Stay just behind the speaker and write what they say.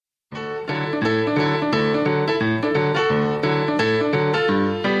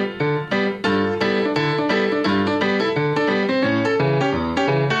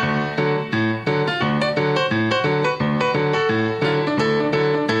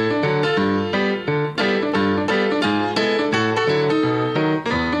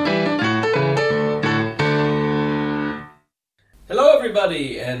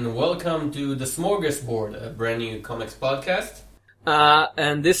everybody, and welcome to The Smorgasbord, a brand new comics podcast.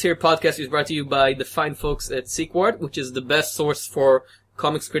 And this here podcast is brought to you by the fine folks at Sequart, which is the best source for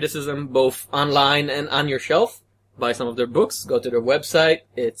comics criticism, both online and on your shelf. Buy some of their books, go to their website,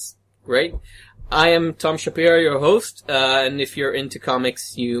 it's great. I am Tom Shapiro, your host, and if you're into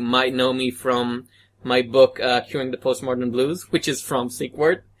comics, you might know me from my book, Curing the Postmodern Blues, which is from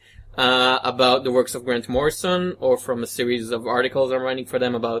Sequart. About the works of Grant Morrison, or from a series of articles I'm writing for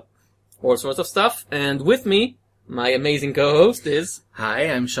them about all sorts of stuff. And with me, my amazing co-host is... Hi,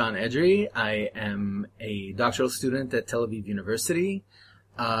 I'm Sean Edry. I am a doctoral student at Tel Aviv University,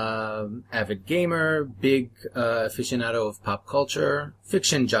 avid gamer, big aficionado of pop culture,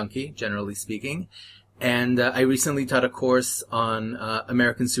 fiction junkie, generally speaking. And I recently taught a course on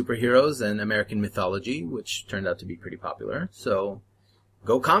American superheroes and American mythology, which turned out to be pretty popular. So...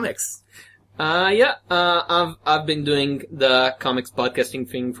 go comics. I've been doing the comics podcasting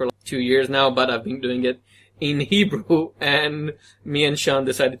thing for like 2 years now, but I've been doing it in Hebrew, and me and Sean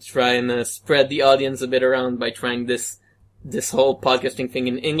decided to try and spread the audience a bit around by trying this whole podcasting thing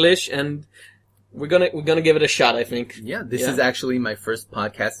in English, and we're gonna give it a shot, I think. Yeah, this is actually my first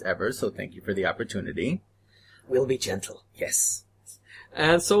podcast ever, so thank you for the opportunity. We'll be gentle. Yes.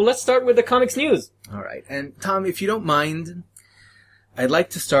 And so let's start with the comics news. All right. And Tom, if you don't mind, I'd like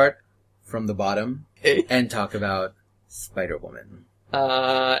to start from the bottom and talk about Spider-Woman.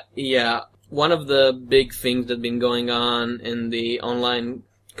 One of the big things that's been going on in the online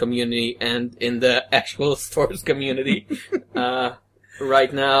community and in the actual stores community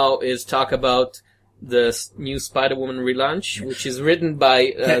right now is talk about the new Spider-Woman relaunch, which is written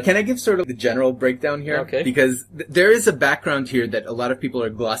by... Can I give sort of the general breakdown here? Okay. Because there is a background here that a lot of people are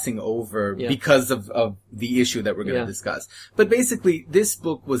glossing over because of the issue that we're going to discuss. But basically, this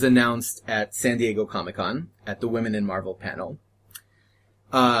book was announced at San Diego Comic-Con at the Women in Marvel panel.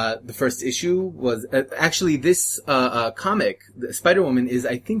 The first issue was... actually, this comic, Spider-Woman, is,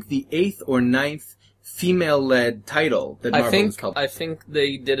 I think, the 8th or 9th female-led title that Marvel has published. I think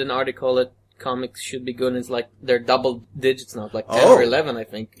they did an article that comics should be good, and it's like they're double digits now, like 10 or 11, I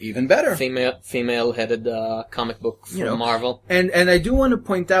think. Even better. Female-headed comic book from Marvel. And I do want to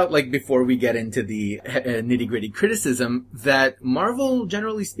point out, like, before we get into the nitty-gritty criticism, that Marvel,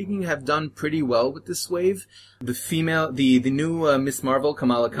 generally speaking, have done pretty well with this wave. The new Miss Marvel,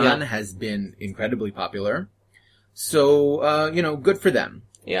 Kamala Khan, has been incredibly popular. So, good for them.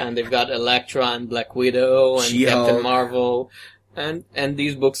 Yeah, and they've got Elektra and Black Widow and She-Hulk. Captain Marvel, and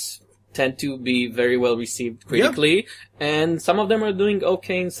these books tend to be very well received critically, and some of them are doing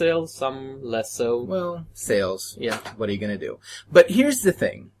okay in sales, some less so. Well, sales. Yeah. What are you gonna do? But here's the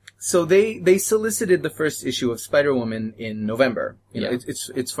thing. So they solicited the first issue of Spider-Woman in November.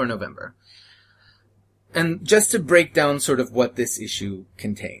 It's for November. And just to break down sort of what this issue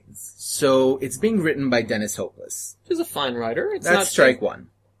contains. So it's being written by Dennis Hopeless. He's a fine writer. That's strike one.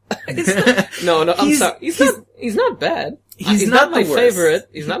 No, I'm sorry. He's not bad. He's not my favorite.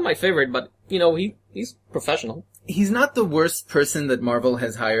 He's not my favorite, but, he's professional. He's not the worst person that Marvel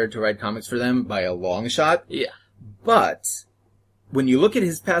has hired to write comics for them by a long shot. Yeah. But when you look at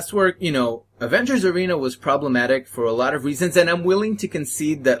his past work, Avengers Arena was problematic for a lot of reasons, and I'm willing to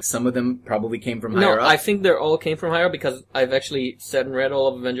concede that some of them probably came from higher up. No, I think they all came from higher up, because I've actually said and read all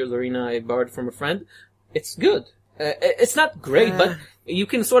of Avengers Arena. I borrowed from a friend. It's good. It's not great, but you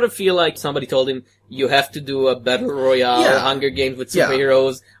can sort of feel like somebody told him, you have to do a Battle Royale, Hunger Games with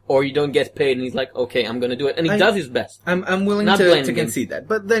superheroes, or you don't get paid, and he's like, okay, I'm gonna do it. And he does his best. I'm willing to concede that.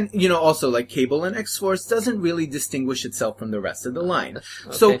 But then, also, like, Cable and X-Force doesn't really distinguish itself from the rest of the line.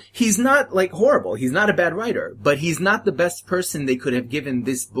 Okay. So, he's not, like, horrible. He's not a bad writer. But he's not the best person they could have given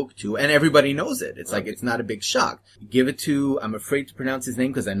this book to, and everybody knows it. It's like, it's not a big shock. Give it to, I'm afraid to pronounce his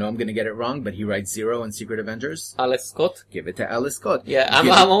name because I know I'm gonna get it wrong, but he writes Zero in Secret Avengers. Alex Scott? Give it to Alex Scott. Yeah,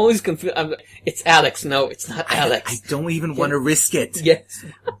 I'm always confused. It's Alex. No, it's not Alex. I don't even want to risk it. Yes.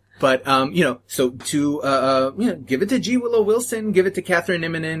 But, so give it to G. Willow Wilson, give it to Catherine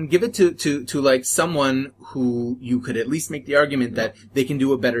Immonen, give it to like someone who you could at least make the argument that they can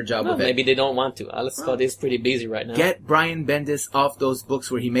do a better job of it. Maybe they don't want to. Alex Scott is pretty busy right now. Get Brian Bendis off those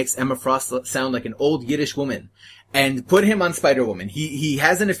books where he makes Emma Frost sound like an old Yiddish woman. And put him on Spider-Woman. He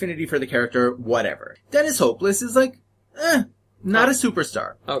has an affinity for the character, whatever. Dennis Hopeless is like, not a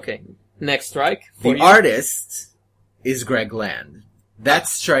superstar. Okay. Next strike. The artist is Greg Land.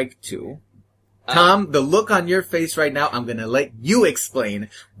 That's strike 2. Tom, the look on your face right now, I'm gonna let you explain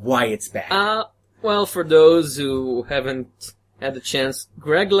why it's bad. Well, for those who haven't had the chance,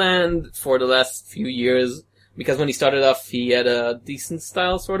 Greg Land, for the last few years, because when he started off, he had a decent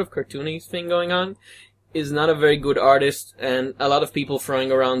style, sort of cartoony thing going on. is not a very good artist, and a lot of people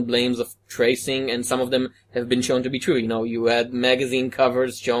throwing around blames of tracing, and some of them have been shown to be true. You had magazine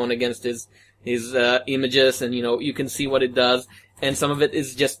covers shown against his images, and you can see what it does, and some of it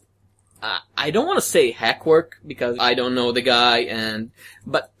is just, I don't want to say hack work, because I don't know the guy,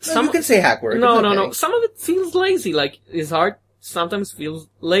 but some... you can say hack work. No. Some of it feels lazy, like his art sometimes feels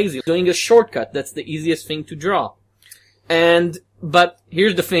lazy. Doing a shortcut, that's the easiest thing to draw. But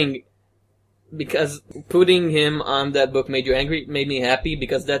here's the thing, because putting him on that book made you angry, made me happy,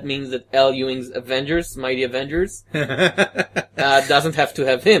 because that means that Al Ewing's Avengers, Mighty Avengers, doesn't have to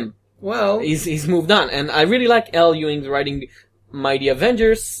have him. Well, he's moved on, and I really like Al Ewing's writing Mighty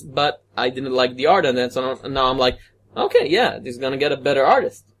Avengers, but I didn't like the art, and then so now I'm like, okay, yeah, he's gonna get a better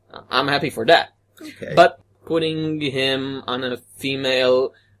artist. I'm happy for that. Okay. But putting him on a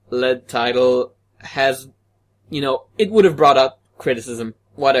female-led title has, it would have brought up criticism,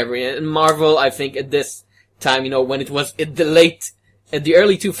 whatever. And Marvel, I think at this time, when it was at the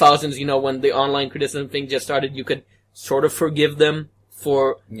early 2000s, when the online criticism thing just started, you could sort of forgive them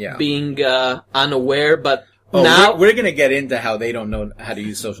for being unaware, but now we're gonna get into how they don't know how to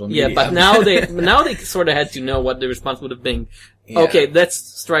use social media. Yeah, but now they sort of had to know what the response would have been. Yeah. Okay, that's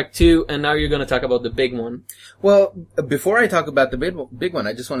strike two, and now you're gonna talk about the big one. Well, before I talk about the big one,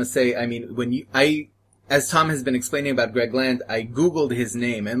 I just want to say, as Tom has been explaining about Greg Land, I Googled his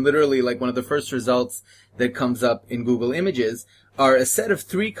name, and literally, like, one of the first results that comes up in Google Images are a set of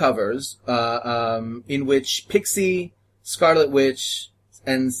 3 covers, in which Pixie, Scarlet Witch,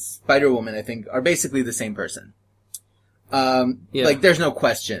 and Spider-Woman, I think, are basically the same person. Like, there's no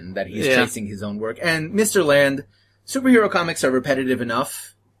question that he's chasing his own work. And Mr. Land, superhero comics are repetitive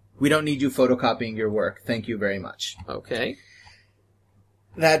enough. We don't need you photocopying your work. Thank you very much. Okay.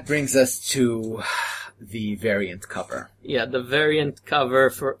 That brings us to the variant cover. Yeah, the variant cover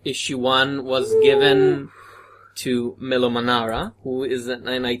for issue 1 was given to Milo Manara, who is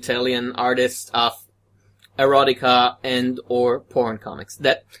an Italian artist of erotica and or porn comics.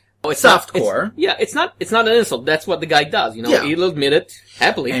 It's softcore. It's not an insult. That's what the guy does, He'll admit it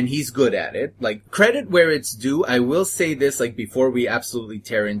happily. And he's good at it. Like, credit where it's due. I will say this, like, before we absolutely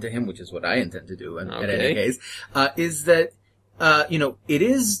tear into him, which is what I intend to do in any case, is that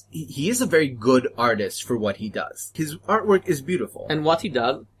he is a very good artist for what he does. His artwork is beautiful. And what he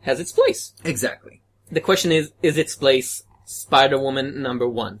does has its place. Exactly. The question is its place Spider-Woman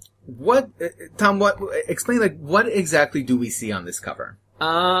 #1? Tom, explain, like, what exactly do we see on this cover?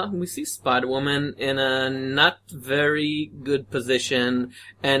 We see Spider-Woman in a not very good position,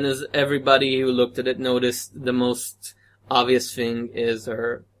 and as everybody who looked at it noticed, the most obvious thing is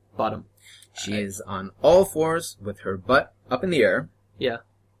her bottom. She is on all fours with her butt up in the air. Yeah.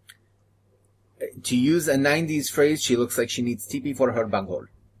 To use a 90s phrase, she looks like she needs tipi for her banghole.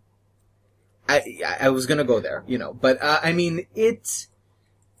 I was gonna go there, but,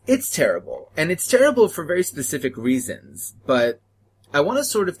 it's terrible. And it's terrible for very specific reasons, but I want to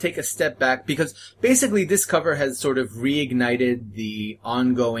sort of take a step back because basically this cover has sort of reignited the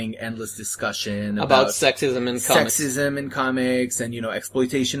ongoing endless discussion about sexism in comics. Sexism in comics and,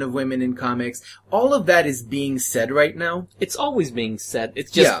 exploitation of women in comics. All of that is being said right now. It's always being said.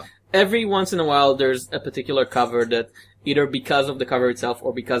 It's just every once in a while there's a particular cover that either because of the cover itself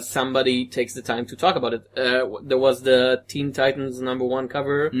or because somebody takes the time to talk about it. There was the Teen Titans #1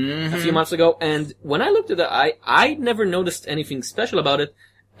 cover a few months ago, and when I looked at it, I never noticed anything special about it,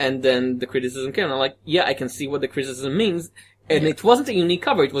 and then the criticism came, and I'm like, yeah, I can see what the criticism means, and it wasn't a unique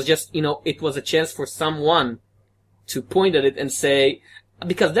cover, it was just, it was a chance for someone to point at it and say,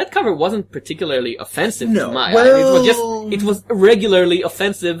 because that cover wasn't particularly offensive to my eye. It was regularly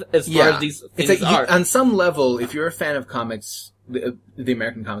offensive as far as these things are. On some level, if you're a fan of comics, the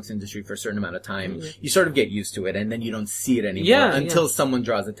American comics industry for a certain amount of time, you sort of get used to it and then you don't see it anymore until someone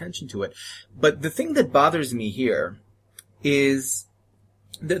draws attention to it. But the thing that bothers me here is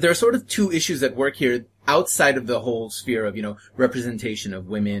there are sort of 2 issues at work here outside of the whole sphere of, representation of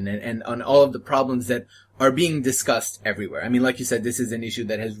women and on all of the problems that are being discussed everywhere. I mean, like you said, this is an issue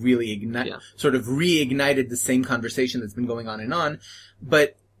that has really sort of reignited the same conversation that's been going on and on.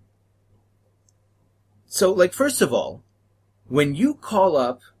 But, so, like, first of all, when you call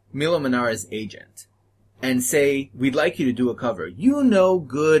up Milo Manara's agent and say, we'd like you to do a cover, you know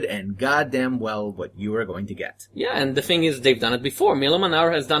good and goddamn well what you are going to get. Yeah, and the thing is, they've done it before. Milo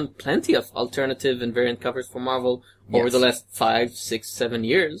Manara has done plenty of alternative and variant covers for Marvel over the last 5, 6, 7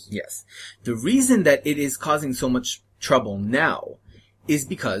 years. Yes. The reason that it is causing so much trouble now is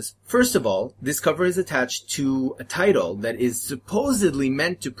because, first of all, this cover is attached to a title that is supposedly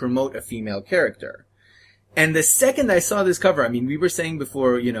meant to promote a female character. And the second I saw this cover, I mean, we were saying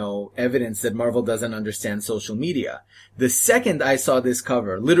before, evidence that Marvel doesn't understand social media. The second I saw this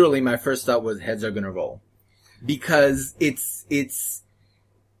cover, literally my first thought was heads are gonna roll. Because it's,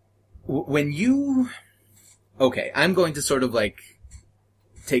 when you, okay, I'm going to sort of like,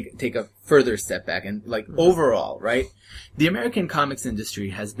 take a further step back and like overall, right? The American comics industry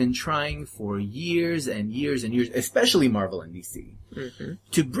has been trying for years and years and years, especially Marvel and DC,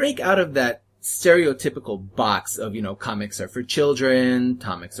 to break out of that stereotypical box of, comics are for children,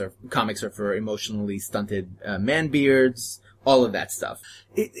 comics are for emotionally stunted man-beards, all of that stuff.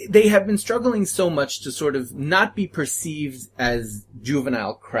 They have been struggling so much to sort of not be perceived as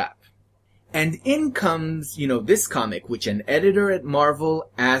juvenile crap. And in comes, this comic, which an editor at Marvel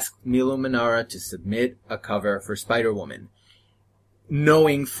asked Milo Manara to submit a cover for Spider-Woman,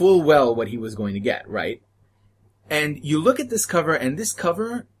 knowing full well what he was going to get, right? And you look at this cover, and this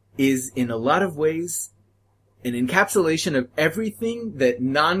cover is, in a lot of ways, an encapsulation of everything that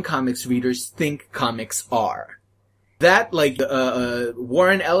non-comics readers think comics are. That, like,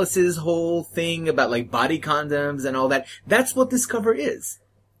 Warren Ellis's whole thing about, like, body condoms and all that, that's what this cover is.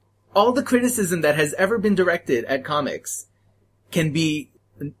 All the criticism that has ever been directed at comics can be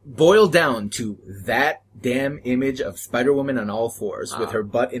boiled down to that damn image of Spider-Woman on all fours with her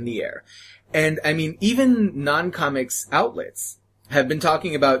butt in the air. And, I mean, even non-comics outlets have been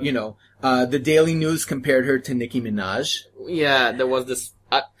talking about, the Daily News compared her to Nicki Minaj. Yeah, there was this,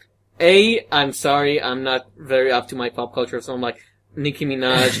 I'm sorry, I'm not very up to my pop culture, so I'm like, Nicki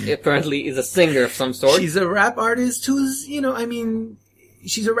Minaj apparently is a singer of some sort. She's a rap artist who's,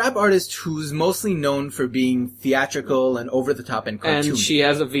 she's a rap artist who's mostly known for being theatrical and over the top and cartoony. And she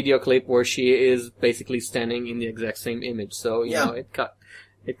has a video clip where she is basically standing in the exact same image. So, you know,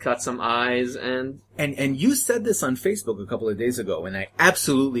 it cut some eyes and you said this on Facebook a couple of days ago, and I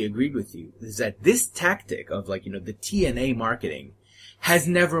absolutely agreed with you, is that this tactic of, like, the TNA marketing has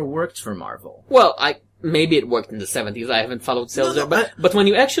never worked for Marvel. Well, maybe it worked in the 70s. I haven't followed sales there, but when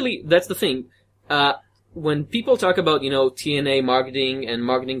you actually, that's the thing, when people talk about, TNA marketing and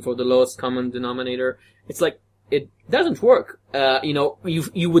marketing for the lowest common denominator, it's like, it doesn't work.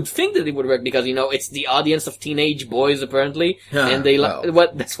 You would think that it would work because, it's the audience of teenage boys apparently, and they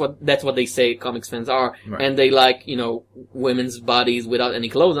that's what they say comics fans are, right. And they like, women's bodies without any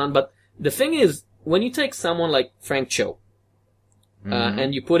clothes on, but the thing is, when you take someone like Frank Cho,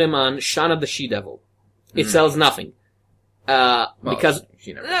 and you put him on Shaun of the She-Devil, it sells nothing. Because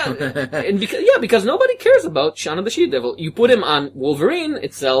nobody cares about Shaun of the She-Devil. You put him on Wolverine,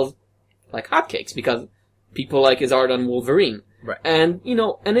 it sells like hotcakes because people like his art on Wolverine. Right. And,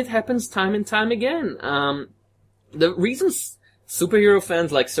 and it happens time and time again. The reasons superhero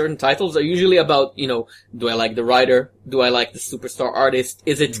fans like certain titles are usually about, do I like the writer? Do I like the superstar artist?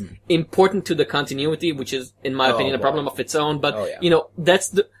 Is it important to the continuity, which is, in my opinion, a problem of its own? But,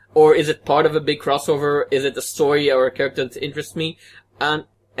 that's or is it part of a big crossover? Is it a story or a character that interests me? And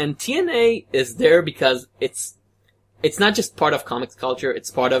TNA is there because it's not just part of comics culture,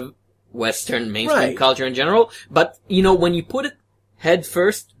 it's part of Western mainstream culture in general. But, when you put it head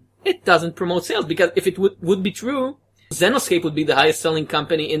first, it doesn't promote sales because if it would be true, Zenoscape would be the highest selling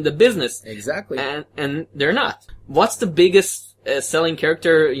company in the business. Exactly. And they're not. What's the biggest selling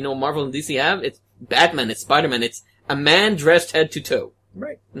character, Marvel and DC have? It's Batman, it's Spider-Man, it's a man dressed head to toe.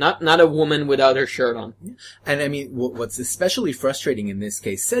 Right. Not a woman without her shirt on. And I mean, what's especially frustrating in this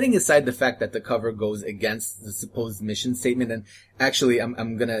case, setting aside the fact that the cover goes against the supposed mission statement, and actually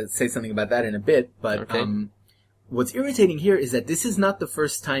I'm gonna say something about that in a bit, but, what's irritating here is that this is not the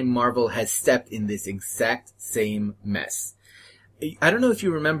first time Marvel has stepped in this exact same mess. I don't know if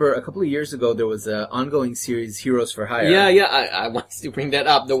you remember, a couple of years ago, there was an ongoing series, Heroes for Hire. Yeah, I wanted to bring that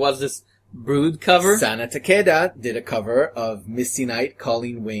up. There was this Brood cover. Sana Takeda did a cover of Misty Knight,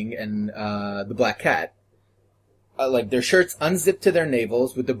 Colleen Wing, and the Black Cat. Like, their shirts unzipped to their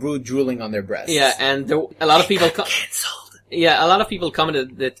navels with the Brood drooling on their breasts. Yeah, and a lot of people... cancelled. Yeah, a lot of people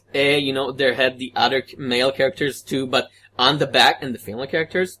commented that, they had the other male characters too, but on the back and the female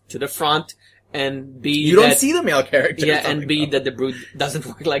characters to the front, and B... You don't see the male characters. Yeah, and B, that the Brood doesn't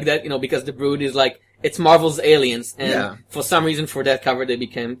work like that, because the Brood is like... It's Marvel's Aliens, and for some reason for that cover they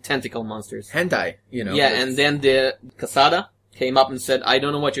became tentacle monsters. Hentai, Yeah, and then the Casada came up and said, I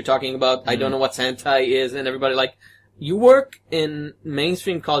don't know what you're talking about, I don't know what hentai is, and everybody like, you work in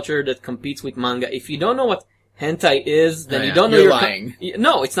mainstream culture that competes with manga. If you don't know what hentai is, then you don't know you're lying.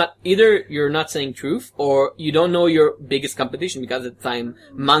 No, it's not. Either you're not saying truth, or you don't know your biggest competition, because at the time,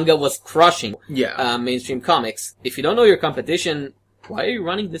 manga was crushing mainstream comics. If you don't know your competition, why are you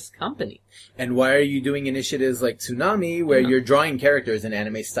running this company? And why are you doing initiatives like Toonami where you're drawing characters in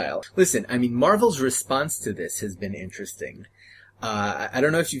anime style? Listen, I mean, Marvel's response to this has been interesting. I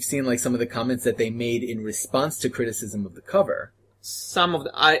don't know if you've seen like some of the comments that they made in response to criticism of the cover. Some of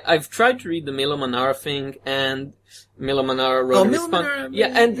the, I've tried to read the Milo Manara thing, and Milo Manara wrote a response. Yeah,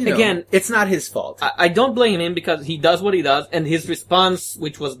 and again, it's not his fault. I don't blame him because he does what he does, and his response,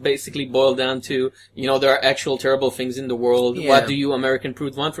 which was basically boiled down to, there are actual terrible things in the world. Yeah. What do you American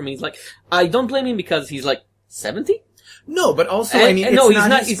prudes want from me? He's like, I don't blame him because he's like 70? No, but also, it's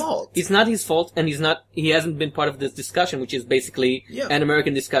not his fault. It's not his fault, and he hasn't been part of this discussion, which is basically an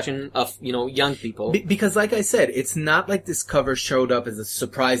American discussion of, young people. Because like I said, it's not like this cover showed up as a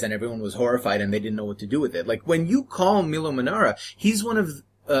surprise and everyone was horrified and they didn't know what to do with it. Like, when you call Milo Manara, he's one of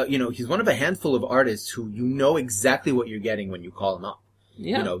a handful of artists who you know exactly what you're getting when you call him up.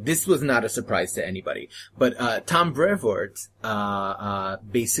 Yeah. This was not a surprise to anybody. But Tom Brevoort,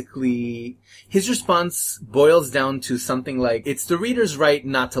 basically, his response boils down to something like, it's the reader's right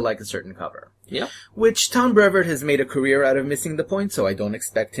not to like a certain cover. Yeah. Which Tom Brevoort has made a career out of missing the point, so I don't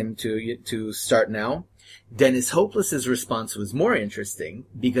expect him to start now. Dennis Hopeless's response was more interesting,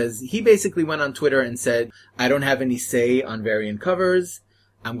 because he basically went on Twitter and said, I don't have any say on variant covers.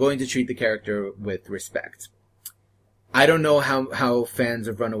 I'm going to treat the character with respect. I don't know how fans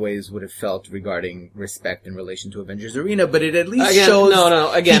of Runaways would have felt regarding respect in relation to Avengers Arena, but it at least shows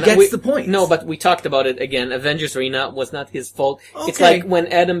he gets the point. No, but we talked about it again. Avengers Arena was not his fault. Okay. It's like when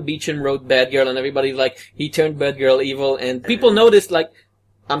Adam Beecham wrote Batgirl and everybody's like, he turned Batgirl evil, and people noticed, like,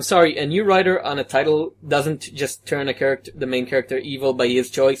 I'm sorry, a new writer on a title doesn't just turn the main character evil by his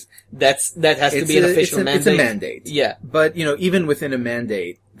choice. That has to be an official mandate. It's a mandate. Yeah. But, even within a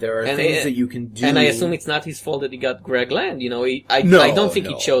mandate, there are things that you can do. And I assume it's not his fault that he got Greg Land. I don't think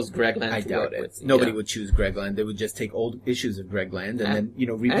he chose Greg Land. I doubt it. Nobody would choose Greg Land. They would just take old issues of Greg Land and then,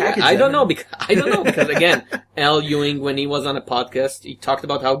 repackage them. I don't know because again, Al Ewing, when he was on a podcast, he talked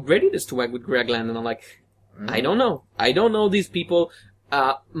about how great it is to work with Greg Land, and I'm like, I don't know. I don't know these people.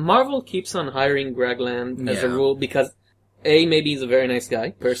 Marvel keeps on hiring Greg Land as a rule because A, maybe he's a very nice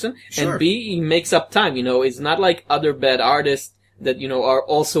person, and B, he makes up time. It's not like other bad artists that, are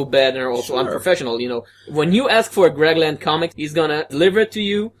also bad and are also unprofessional. When you ask for a Greg Land comic, he's gonna deliver it to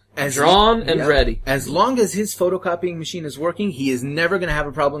you, drawn and ready. As long as his photocopying machine is working, he is never gonna have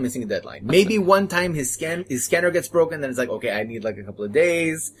a problem missing a deadline. Maybe one time his scanner gets broken, then it's like, okay, I need like a couple of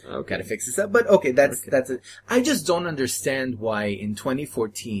days. Okay. Gotta fix this up. But okay, that's it. I just don't understand why in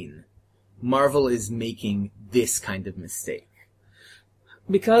 2014, Marvel is making this kind of mistake.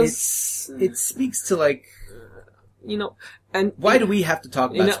 Because it speaks to like, and why do we have to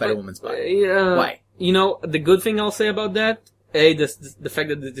talk about Spider-Woman's body? Why? The good thing I'll say about that, A, the fact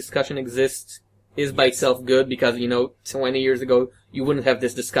that the discussion exists is by itself good because, 20 years ago, you wouldn't have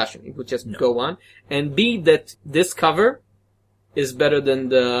this discussion. It would just go on. And B, that this cover is better than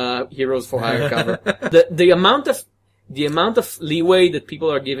the Heroes for Hire cover. The amount of leeway that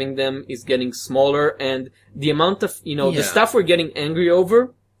people are giving them is getting smaller, and the amount of, the stuff we're getting angry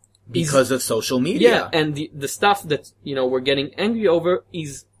over because of social media. Yeah, and the stuff that, we're getting angry over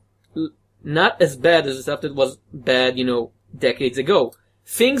is not as bad as the stuff that was bad, decades ago.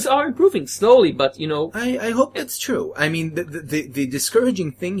 Things are improving slowly, but, I hope that's true. I mean, the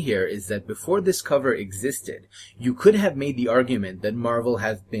discouraging thing here is that before this cover existed, you could have made the argument that Marvel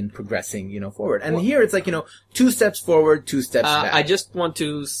has been progressing, forward. And here it's like, 2 steps forward, 2 steps back. I just want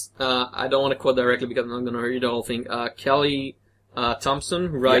to, I don't want to quote directly because I'm not going to read the whole thing. Kelly Thompson,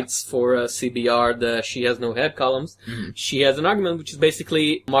 who writes for CBR, the She Has No Head columns. Mm-hmm. She has an argument which is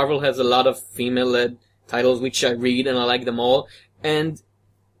basically Marvel has a lot of female-led titles which I read and I like them all. And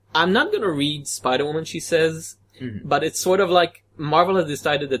I'm not gonna read Spider-Woman, she says, but it's sort of like Marvel has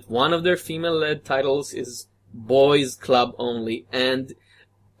decided that one of their female-led titles is boys club only. And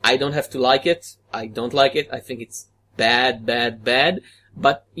I don't have to like it. I don't like it. I think it's bad.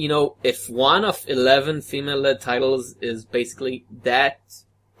 But, if one of 11 female-led titles is basically that,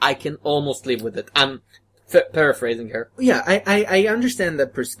 I can almost live with it. I'm paraphrasing her. Yeah, I understand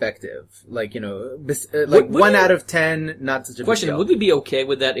that perspective. Like, 1 out of 10, not such a question. big deal. Would we be okay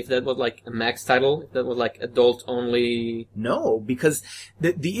with that if that was like a max title? If that was like adult only? No, because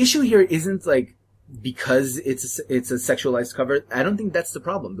the issue here isn't like, because it's a sexualized cover. I don't think that's the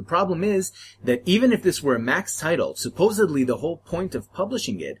problem. The problem is that even if this were a max title, supposedly the whole point of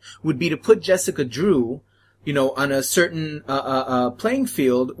publishing it would be to put Jessica Drew on a certain playing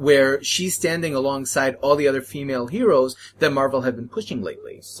field where she's standing alongside all the other female heroes that Marvel have been pushing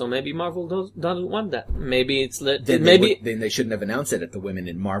lately. So maybe Marvel doesn't want that. Maybe it's then they shouldn't have announced it at the Women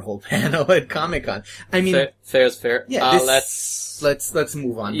in Marvel panel at Comic-Con. I mean, fair is fair. Yeah, let's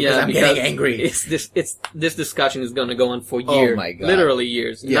move on because I'm getting angry. This discussion is going to go on for years. Oh my God. Literally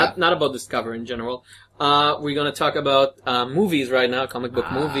years. Yeah. Not about Discover in general. We're going to talk about movies right now, comic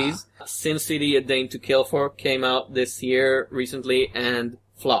book movies. Sin City: A Dame to Kill For came out this year recently and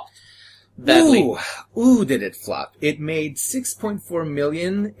flopped badly. Ooh, did it flop? It made $6.4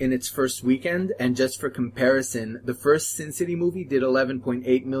 million in its first weekend, and just for comparison, the first Sin City movie did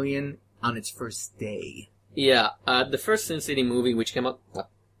 $11.8 million on its first day. Yeah, the first Sin City movie, which came out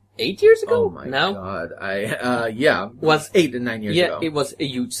 8 years ago. Oh my God! Was 8 to 9 years ago. Yeah, it was a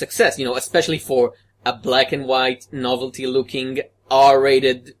huge success. Especially for a black and white, novelty-looking,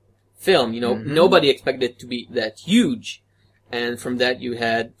 R-rated film. Nobody expected it to be that huge. And from that you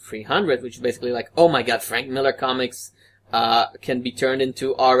had 300, which is basically like, oh my God, Frank Miller comics can be turned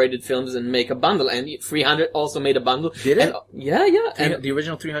into R-rated films and make a bundle. And 300 also made a bundle. Did it? Yeah. And the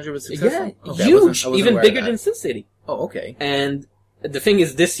original 300 was successful? Yeah, okay, huge. I wasn't Even aware bigger of than Sin City. Oh, okay. And the thing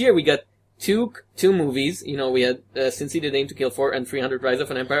is, this year we got two movies. We had Sin City: A Dame to Kill For and 300: Rise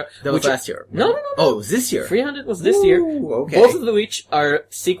of an Empire. That was last year. No. Oh, it was this year. 300 was this year. Okay. Both of which are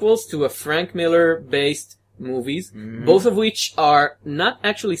sequels to a Frank Miller-based movies. Mm-hmm. Both of which are not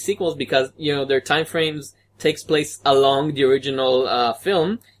actually sequels because, their time frames takes place along the original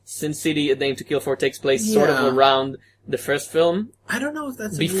film. Sin City: A Dame to Kill For takes place sort of around the first film. I don't know if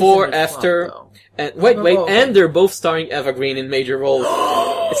that's before, after, flop, and wait, and they're both starring Eva Green in major roles.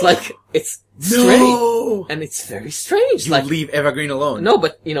 It's like, it's strange. And it's very strange. You leave Eva Green alone. No,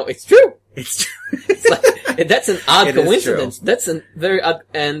 but, it's true. It's true. It's like, that's an odd coincidence. True. That's a very odd,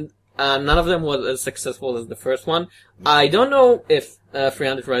 and none of them was as successful as the first one. I don't know if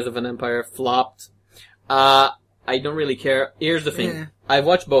 300: Rise of an Empire flopped. I don't really care. Here's the thing. Yeah. I've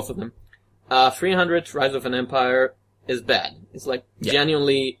watched both of them. 300: Rise of an Empire is bad. It's like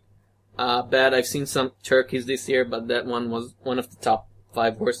genuinely bad. I've seen some turkeys this year, but that one was one of the top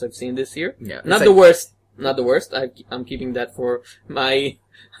 5 worst I've seen this year. Yeah, Not the worst. I'm keeping that for my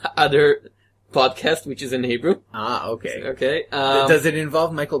other podcast, which is in Hebrew. Okay. Okay. Does it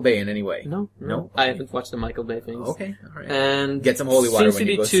involve Michael Bay in any way? No. I haven't watched the Michael Bay things. Okay. All right. And get some holy water Sin when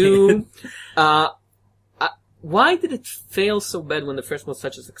you go City see 2, why did it fail so bad when the first was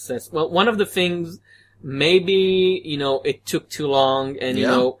such a success? Well, one of the things, maybe, it took too long and,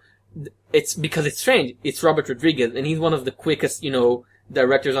 it's because it's strange. It's Robert Rodriguez and he's one of the quickest,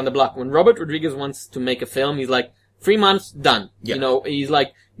 directors on the block. When Robert Rodriguez wants to make a film, he's like, 3 months, done. Yeah. He's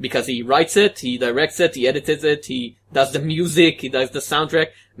like, because he writes it, he directs it, he edits it, he does the music, he does the soundtrack,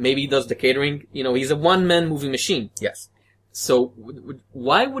 maybe he does the catering. He's a one-man movie machine. Yes. So,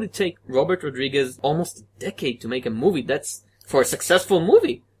 why would it take Robert Rodriguez almost a decade to make a movie? That's for a successful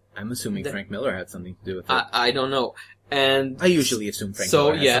movie. I'm assuming Frank Miller had something to do with it. I don't know. And I usually assume Frank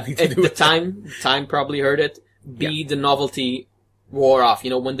Miller has something to do with it. Time probably heard it. The novelty wore off.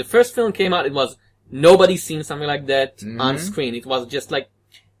 When the first film came out, it was, nobody's seen something like that on screen. It was just like,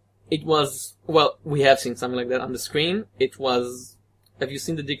 well, we have seen something like that on the screen. It was, have you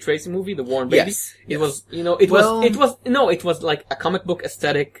seen the Dick Tracy movie, The Warren Baby? Yes. It was, it was like a comic book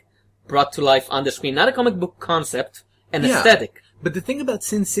aesthetic brought to life on the screen. Not a comic book concept, an aesthetic. But the thing about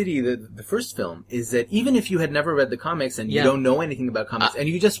Sin City, the first film, is that even if you had never read the comics and you don't know anything about comics, and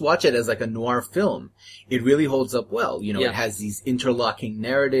you just watch it as like a noir film, it really holds up well. It has these interlocking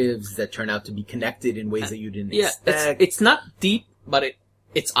narratives that turn out to be connected in ways that you didn't expect. It's not deep, but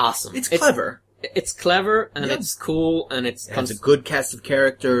it's awesome. It's clever. It's clever, and it's cool, and it has a good cast of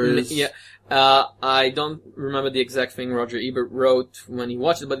characters. Yeah. I don't remember the exact thing Roger Ebert wrote when he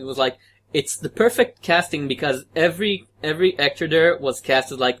watched it, but it was like, it's the perfect casting because every actor there was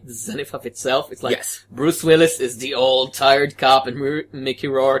casted like the zenith of itself. It's like Bruce Willis is the old tired cop and Mickey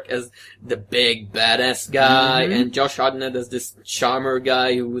Rourke as the big badass guy and Josh Hartnett as this charmer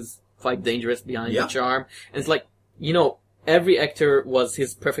guy who was quite dangerous behind the charm. And it's like, every actor was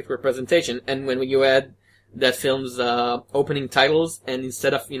his perfect representation. And when you add that film's opening titles and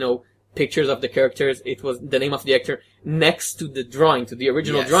instead of, pictures of the characters, it was the name of the actor next to the drawing, to the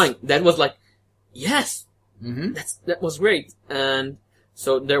original drawing. That was like, that was great. And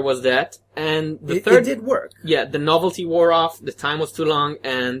so there was that. And the third, it did work. Yeah, the novelty wore off, the time was too long,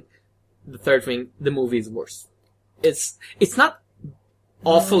 and the third thing, the movie is worse. It's not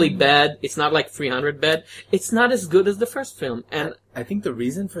awfully bad. It's not like 300 bad. It's not as good as the first film. And I think the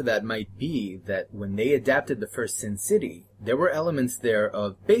reason for that might be that when they adapted the first Sin City, there were elements there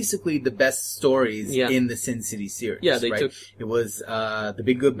of basically the best stories in the Sin City series. Yeah, they took... It was The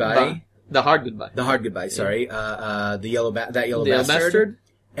Big Goodbye. The Hard Goodbye. The Hard Goodbye, sorry. The Yellow Bastard.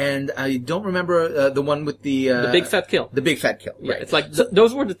 And I don't remember the one with the Big Fat Kill. The Big Fat Kill, yeah, right. It's like,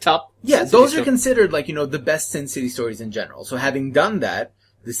 those were the top... Yeah, those are considered like, the best Sin City stories in general. So having done that,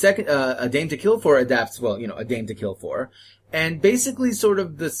 the second, A Dame to Kill For adapts, A Dame to Kill For. And basically sort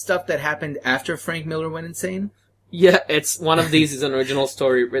of the stuff that happened after Frank Miller went insane. Yeah, it's one of these is an original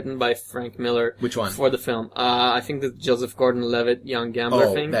story written by Frank Miller. Which one? For the film. I think the Joseph Gordon-Levitt Young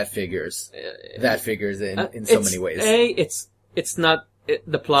Gambler thing. Oh, that figures. That figures in so many ways. It's not...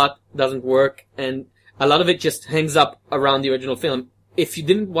 the plot doesn't work, and a lot of it just hangs up around the original film. If you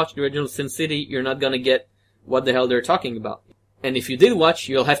didn't watch the original Sin City, you're not gonna get what the hell they're talking about. And if you did watch,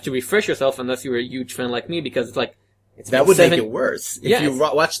 you'll have to refresh yourself unless you're a huge fan like me, because it's like... That would make it worse. If you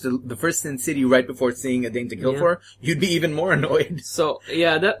watched the first Sin City right before seeing A Dame to Kill For, you'd be even more annoyed. So,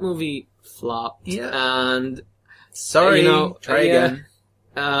 yeah, that movie flopped. Yeah. And... Sorry, try again.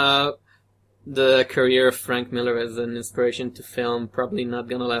 The career of Frank Miller as an inspiration to film probably not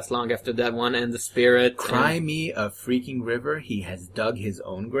gonna last long after that one, and The Spirit. Cry me a freaking river. He has dug his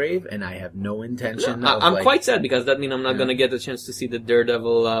own grave, and I have no intention of... I'm quite sad, because that means I'm not gonna get the chance to see the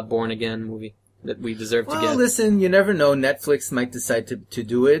Daredevil Born Again movie that we deserve to get. Well, listen, you never know. Netflix might decide to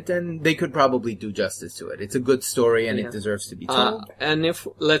do it, and they could probably do justice to it. It's a good story, and it deserves to be told. And if,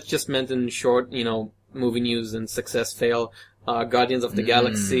 let's just mention short, movie news and success fail... Guardians of the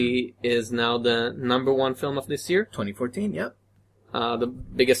Galaxy is now the number one film of this year. 2014, yep. The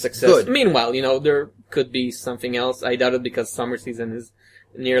biggest success. Good. Meanwhile, there could be something else. I doubt it, because summer season is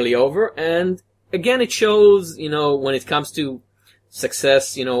nearly over. And again, it shows, when it comes to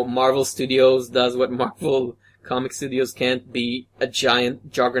success, Marvel Studios does what Marvel Comic Studios can't, be a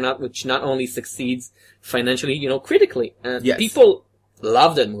giant juggernaut, which not only succeeds financially, critically. And people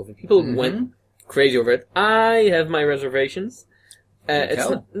love that movie. People went crazy over it. I have my reservations.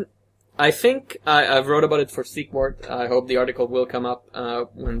 I think I've wrote about it for Sequart. I hope the article will come up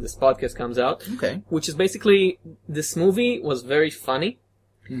when this podcast comes out. Okay. Which is basically, this movie was very funny,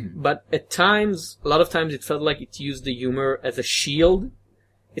 but at times, a lot of times it felt like it used the humor as a shield.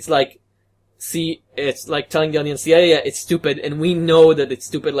 It's like, it's like telling the audience, yeah, it's stupid, and we know that it's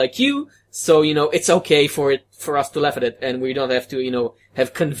stupid like you, so, it's okay for us to laugh at it, and we don't have to,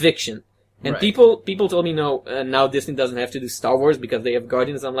 have conviction. And people told me, no, now Disney doesn't have to do Star Wars because they have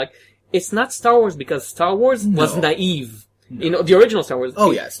Guardians. I'm like, it's not Star Wars because Star Wars was naive. No. The original Star Wars. Oh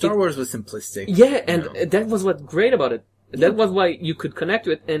yeah, Star Wars was simplistic. Yeah, and that was what's great about it. That was why you could connect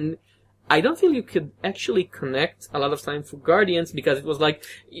to it. And I don't feel you could actually connect a lot of time for Guardians, because it was like,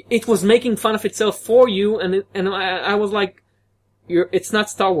 it was making fun of itself for you, and I was like, it's not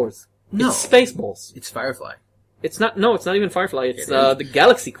Star Wars. No. It's Spaceballs. It's Firefly. It's not even Firefly. It's the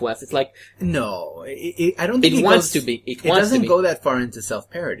Galaxy Quest. It's like... No, I don't think it wants to be. It doesn't go that far into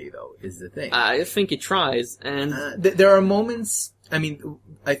self-parody, though, is the thing. I think it tries, and... there are moments... I mean,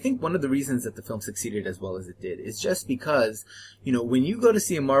 I think one of the reasons that the film succeeded as well as it did is just because, when you go to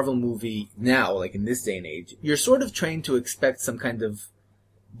see a Marvel movie now, like in this day and age, you're sort of trained to expect some kind of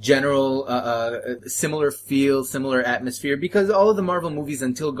general, similar feel, similar atmosphere, because all of the Marvel movies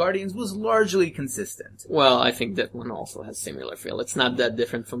until Guardians was largely consistent. Well, I think that one also has similar feel. It's not that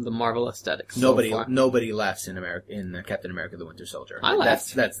different from the Marvel aesthetics. Nobody laughs in Captain America: The Winter Soldier. I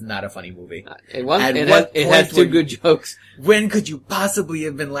laughed. That's not a funny movie. It was. It had two good jokes. When could you possibly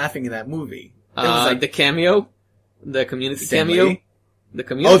have been laughing in that movie? It was like the cameo, the Community cameo. The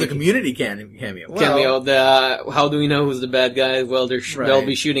Community cameo. Well, how do we know who's the bad guy? Well, they'll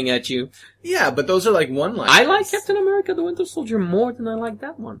be shooting at you. Yeah, but those are like one-liners. I like Captain America: The Winter Soldier more than I like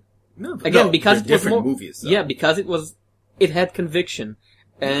that one. Because it was different movies. Though. Yeah, because it had conviction,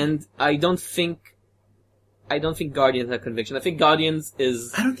 and I don't think Guardians had conviction. I think Guardians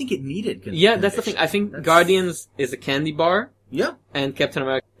is... I don't think it needed conviction. Yeah, that's the thing. I think Guardians is a candy bar. Yeah. And Captain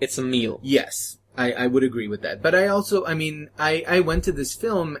America, it's a meal. Yes. I would agree with that. But I also, I went to this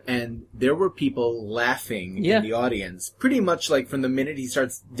film and there were people laughing in the audience. Pretty much like from the minute he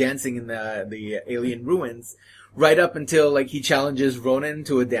starts dancing in the alien ruins, right up until like he challenges Ronan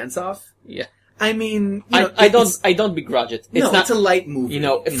to a dance-off. Yeah. I mean, I don't begrudge it. It's a light movie.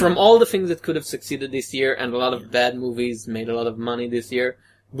 From all the things that could have succeeded this year, and a lot of bad movies made a lot of money this year.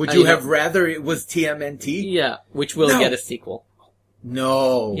 Would you have rather it was TMNT? Yeah, which will get a sequel.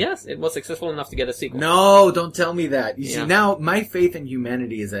 No. Yes, it was successful enough to get a sequel. No, don't tell me that. You see, now my faith in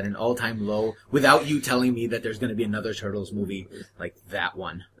humanity is at an all-time low without you telling me that there's going to be another Turtles movie like that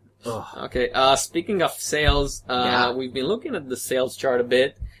one. Ugh. Okay, speaking of sales, we've been looking at the sales chart a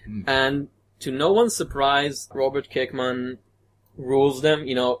bit, and to no one's surprise, Robert Kirkman rules them.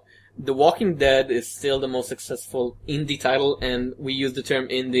 You know, The Walking Dead is still the most successful indie title, and we use the term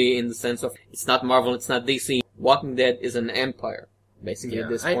indie in the sense of it's not Marvel, it's not DC. Walking Dead is an empire, basically, at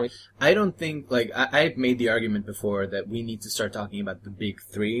this point. I don't think, like, I've made the argument before that we need to start talking about the big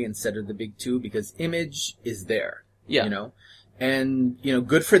three instead of the big two, because Image is there. Yeah. You know? And, you know,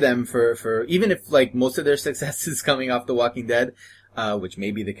 good for them for even if, like, most of their success is coming off The Walking Dead, which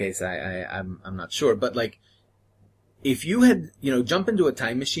may be the case, I'm not sure, but, like, if you had, you know, jump into a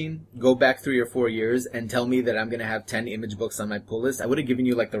time machine, go back 3 or 4 years, and tell me that I'm going to have 10 Image books on my pull list, I would have given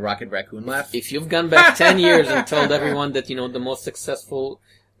you, like, the Rocket Raccoon laugh. If you've gone back 10 years and told everyone that, you know, the most successful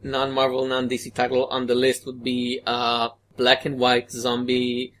non-Marvel, non-DC title on the list would be black and white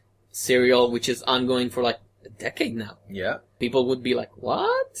zombie serial, which is ongoing for, like, a decade now. Yeah. People would be like,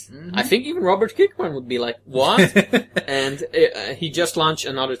 what? Mm-hmm. I think even Robert Kirkman would be like, what? And he just launched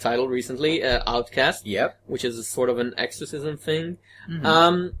another title recently, Outcast. Yep. Which is a sort of an exorcism thing.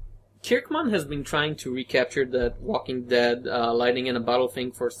 Mm-hmm. Kirkman has been trying to recapture that Walking Dead, lighting in a bottle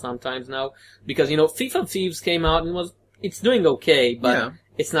thing for some times now. Because, you know, Thief of Thieves came out and it's doing okay, but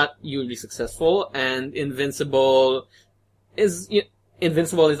it's not hugely successful. And Invincible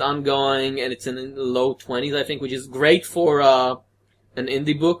is ongoing, and it's in the low 20s, I think, which is great for an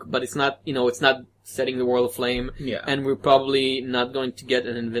indie book, but it's not, you know, it's not setting the world aflame. Yeah. And we're probably not going to get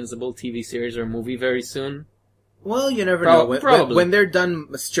an Invincible TV series or movie very soon. Well, you never know. Probably. When they're done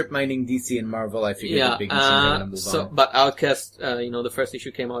strip mining DC and Marvel, I figure the big machines are going to move on. But Outcast, you know, the first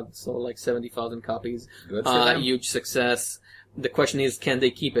issue came out, sold like 70,000 copies. Good for them. Huge success. The question is, can they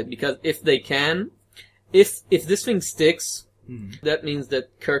keep it? Because if they can, if this thing sticks, that means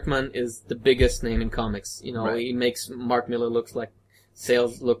that Kirkman is the biggest name in comics. You know, He makes Mark Miller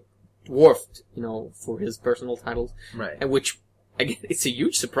sales look dwarfed, you know, for his personal titles. Right. And which, again, it's a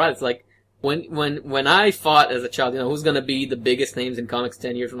huge surprise. Like, when I thought as a child, you know, who's gonna be the biggest names in comics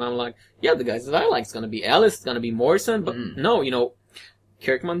 10 years from now, I'm like, yeah, the guys that I like, it's gonna be Ellis, it's gonna be Morrison, but no, you know,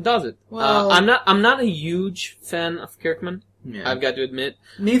 Kirkman does it. Well, I'm not a huge fan of Kirkman. Yeah. I've got to admit.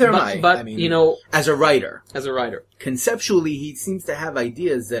 Neither am I. But, I mean, you know, as a writer, conceptually, he seems to have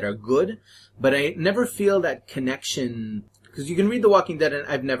ideas that are good, but I never feel that connection, because you can read The Walking Dead and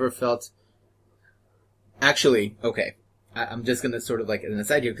I've never felt, actually, okay, I'm just gonna sort of like an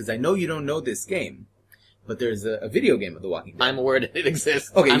aside here, because I know you don't know this game, but there's a video game of The Walking Dead. I'm aware that it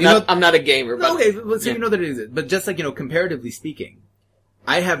exists. Okay, I'm not a gamer, but. Okay, so you know that it exists. But just like, you know, comparatively speaking,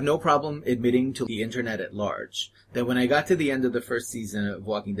 I have no problem admitting to the internet at large that when I got to the end of the first season of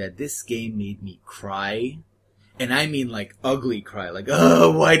Walking Dead, this game made me cry. And I mean like ugly cry. Like,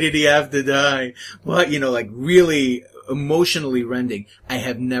 oh, why did he have to die? What, you know, like really emotionally rending. I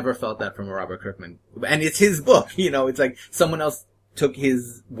have never felt that from Robert Kirkman. And it's his book, you know, it's like someone else took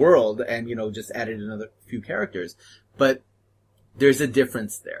his world and, you know, just added another few characters. But there's a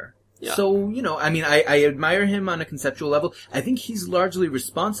difference there. Yeah. So, you know, I mean, I admire him on a conceptual level. I think he's largely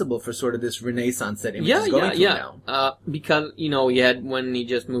responsible for sort of this renaissance that Image is going through now. Because, you know, when he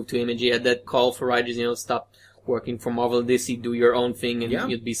just moved to Image, he had that call for writers, you know, stop working for Marvel, DC, do your own thing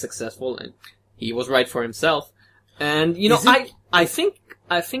and you'd be successful. And he was right for himself. And, you know, I think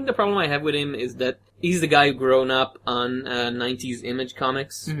the problem I have with him is that he's the guy who grown up on 90s Image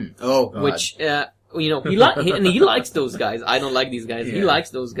comics. Mm-hmm. Oh, God. Which, you know, he likes those guys. I don't like these guys. Yeah. He likes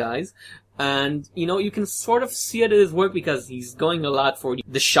those guys. And, you know, you can sort of see it in his work because he's going a lot for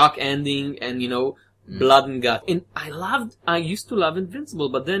the shock ending and, you know, blood and gut. And I used to love Invincible,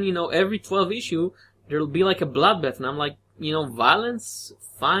 but then, you know, every 12 issue, there'll be like a bloodbath. And I'm like, you know, violence,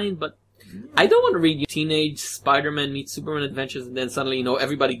 fine, but I don't want to read teenage Spider-Man meets Superman adventures and then suddenly, you know,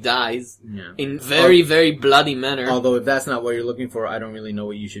 everybody dies in very, very bloody manner. Although if that's not what you're looking for, I don't really know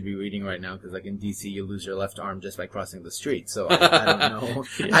what you should be reading right now because like in DC you lose your left arm just by crossing the street. So I don't know.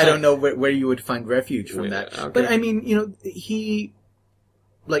 I don't know where you would find refuge from that. Okay. But I mean, you know, he's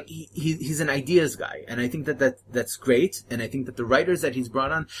an ideas guy, and I think that's great, and I think that the writers that he's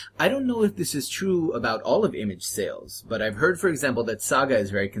brought on, I don't know if this is true about all of Image sales, but I've heard, for example, that Saga is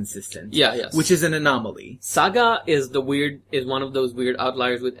very consistent. Yeah, yes. Which is an anomaly. Saga is one of those weird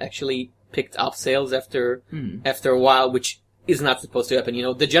outliers which actually picked up sales after a while, which is not supposed to happen. You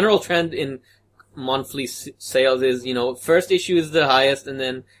know, the general trend in monthly sales is, you know, first issue is the highest, and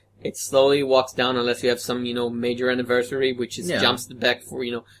then it slowly walks down unless you have some, you know, major anniversary, which is jumps back for,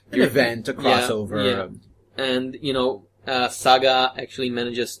 you know, an event, a crossover. Yeah. And, you know, Saga actually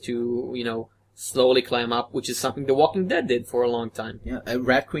manages to, slowly climb up, which is something The Walking Dead did for a long time. Yeah,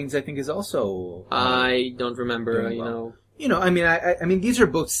 Rat Queens, I think, is also... I don't remember, I mean, these are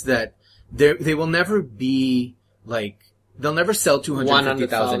books that they will never be, they'll never sell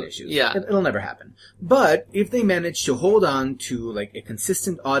 250,000 issues. Yeah. It'll never happen. But if they manage to hold on to, a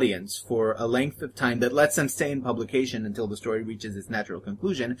consistent audience for a length of time that lets them stay in publication until the story reaches its natural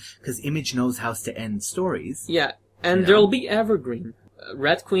conclusion, because Image knows how to end stories. Yeah, and there'll be evergreen.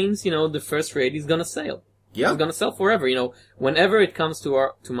 Rat Queens, the first raid is gonna sell. Yeah. It's gonna sell forever, Whenever it comes to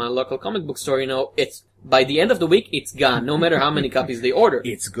my local comic book store, it's, by the end of the week, it's gone, no matter how many copies they order.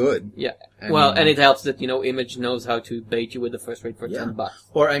 It's good. Yeah. And it helps that, Image knows how to bait you with the first raid for $10.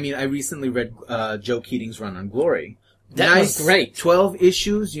 Or, I recently read, Joe Keating's run on Glory. That was great. 12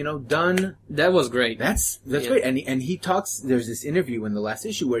 issues, done. That was great. That's great. And he talks, there's this interview in the last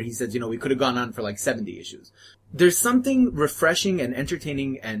issue where he says, we could have gone on for 70 issues. There's something refreshing and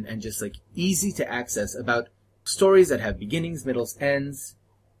entertaining and just easy to access about stories that have beginnings, middles, ends.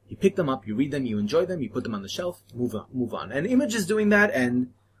 You pick them up, you read them, you enjoy them, you put them on the shelf, move on. And Image is doing that,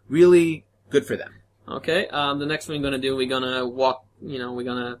 and really good for them. Okay, the next thing we're gonna do, we're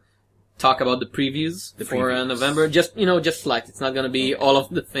gonna talk about the previews for November. Just slight. It's not gonna be all of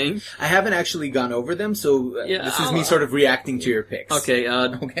the things. I haven't actually gone over them, so this is me sort of reacting to your picks. Okay,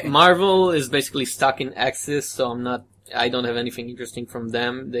 Marvel is basically stuck in Axis, so I don't have anything interesting from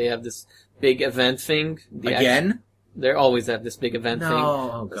them. They have this big event thing. Again? They always have this big event thing.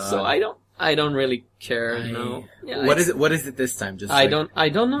 Oh god. So I don't really care, Yeah, what is it this time? Just I don't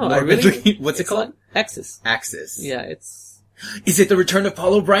know. I really, what's it called? Axis. Axis. Yeah, it's... Is it the return of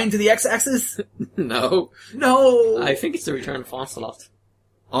Paul O'Brien to the X-axis? No. I think it's the return of Onslaught.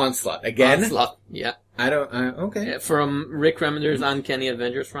 Onslaught. Again? Onslaught, yeah. Okay. Yeah, from Rick Remender's Uncanny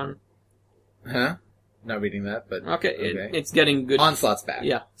Avengers run. Huh? Not reading that, but... Okay. It's getting good. Onslaught's back.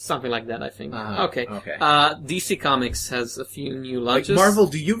 Yeah, something like that, I think. Okay. DC Comics has a few new launches. Marvel,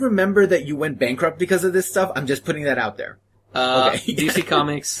 do you remember that you went bankrupt because of this stuff? I'm just putting that out there. DC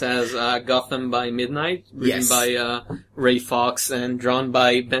Comics has Gotham by Midnight, written by Ray Fox and drawn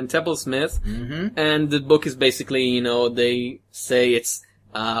by Ben Templesmith. Mm-hmm. And the book is basically, they say it's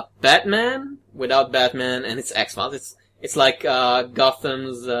Batman without Batman, and it's X-Files. It's like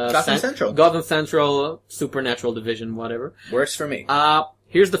Gotham's Gotham Central Supernatural Division, whatever. Works for me.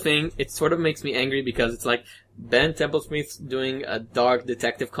 Here's the thing: it sort of makes me angry because it's like Ben Templesmith's doing a dark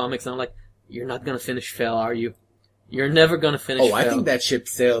detective comics, and I'm like, you're not gonna finish Fell, are you? You're never gonna finish Fell. I think that ship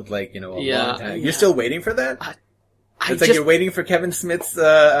sailed a long time. Yeah. You're still waiting for that? It's you're waiting for Kevin Smith's,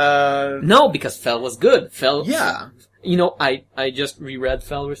 No, because Fell was good. Fell... Yeah. I just reread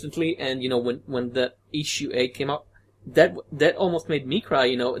Fell recently, and, when the issue 8 came out, that almost made me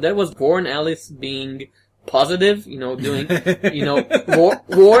cry, That was Warren Ellis being positive, doing,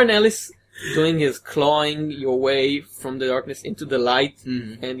 Warren Ellis doing his clawing your way from the darkness into the light,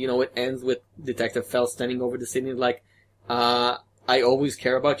 and, it ends with Detective Fell standing over the city like, I always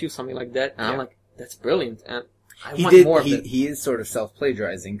care about you, something like that. And I'm like, that's brilliant, and I want more of it. He is sort of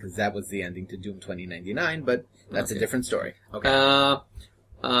self-plagiarizing, because that was the ending to Doom 2099, but that's a different story. Okay.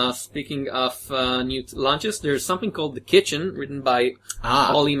 Speaking of new launches, there's something called The Kitchen, written by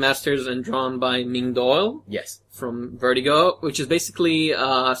Ollie Masters and drawn by Ming Doyle. Yes. From Vertigo, which is basically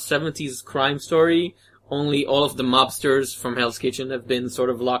a 70s crime story, only all of the mobsters from Hell's Kitchen have been sort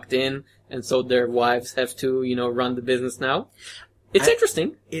of locked in, and so their wives have to, run the business now. It's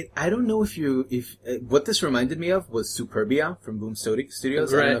interesting. I don't know if what this reminded me of was Superbia from Boom Studios.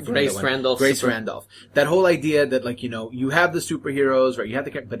 Grace Randolph. Grace Randolph. That whole idea that you have the superheroes, right? You have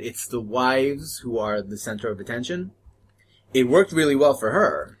but it's the wives who are the center of attention. It worked really well for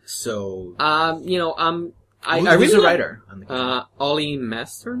her. So, who's the writer on the Ollie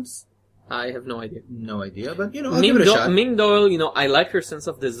Masters? I have no idea. No idea, but I'll give it a shot. Ming Doyle, I like her sense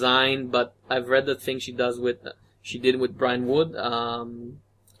of design, but I've read the thing she did with Brian Wood. I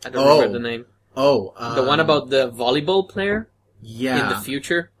don't remember the name. The one about the volleyball player? Yeah. In the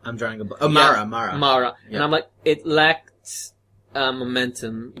future? I'm drawing a Mara. Mara. Yeah. And I'm like, it lacked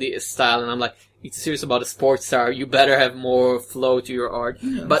momentum, the style, and I'm like, it's serious about a sports star, you better have more flow to your art.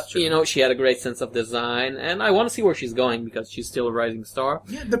 Yeah, but, she had a great sense of design, and I want to see where she's going, because she's still a rising star.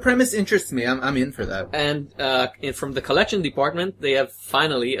 Yeah, the premise interests me. I'm in for that. And from the collection department, they have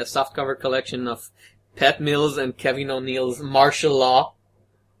finally a softcover collection of Pat Mills and Kevin O'Neill's Martial Law,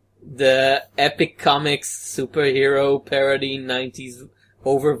 the epic comics superhero parody 90s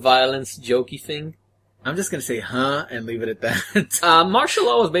over-violence jokey thing. I'm just gonna say, and leave it at that. Martial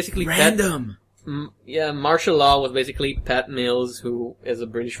Law was basically random. Martial Law was basically Pat Mills, who is a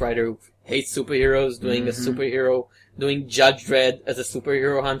British writer who hates superheroes, doing a superhero doing Judge Dredd as a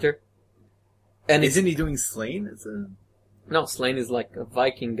superhero hunter. And isn't he doing Slain? No, Slain is like a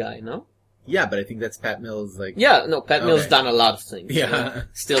Viking guy, no? Yeah, but I think that's Pat Mills, like... Yeah, no, Pat Mills done a lot of things. Yeah.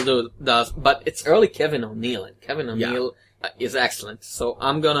 Still does. But it's early Kevin O'Neill, and Kevin O'Neill is excellent. So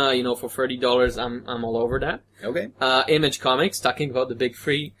I'm gonna, for $30, I'm all over that. Okay. Image Comics, talking about the big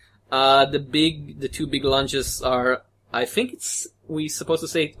three. The two big launches are, I think we supposed to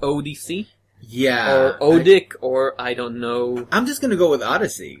say ODC? Yeah. Or ODIC, or I don't know. I'm just gonna go with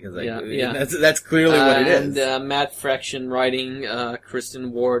Odyssey, because that's clearly what it is. And Matt Fraction writing,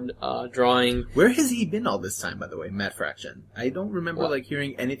 Kristen Ward drawing. Where has he been all this time, by the way, Matt Fraction? I don't remember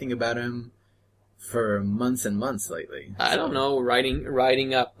hearing anything about him for months and months lately. I don't know,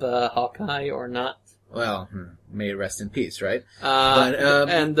 writing up Hawkeye or not. Well, may it rest in peace, right?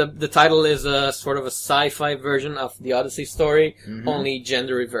 And the title is a sort of a sci-fi version of the Odyssey story, only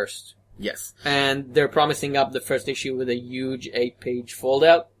gender reversed. Yes. And they're promising up the first issue with a huge 8-page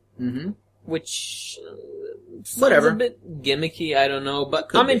fold-out, which sounds a bit gimmicky, I don't know,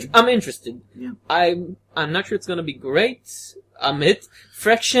 but I'm interested. Yeah. I'm not sure it's gonna be great.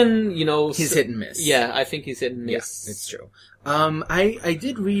 Fraction, he's hit and miss. Yeah, I think he's hit and miss. Yeah, it's true. I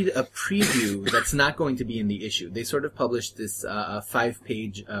did read a preview that's not going to be in the issue. They sort of published this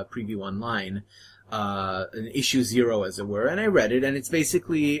 5-page preview online, an issue 0, as it were, and I read it, and it's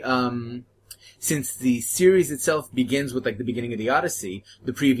basically since the series itself begins with the beginning of the Odyssey,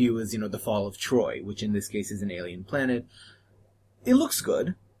 the preview is the fall of Troy, which in this case is an alien planet. It looks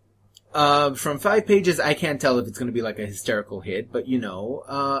good. From 5 pages, I can't tell if it's going to be like a hysterical hit, but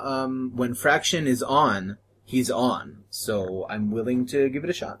when Fraction is on, he's on. So I'm willing to give it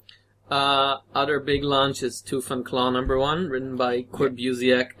a shot. Other big launch is Tooth and Claw #1, written by Kurt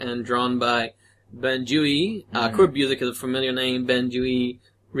Busiek and drawn by Ben Dewey. Kurt Busiek is a familiar name. Ben Dewey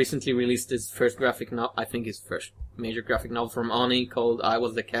recently released his first graphic novel, I think his first major graphic novel from Oni, called I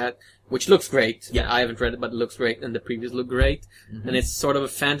Was the Cat, which looks great. Yeah. I haven't read it, but it looks great, and the previews look great. And it's sort of a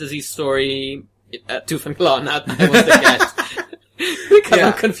fantasy story, Tooth and Claw, not I Was the Cat. Because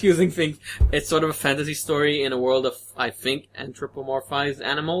I'm confusing things. It's sort of a fantasy story in a world of, I think, anthropomorphized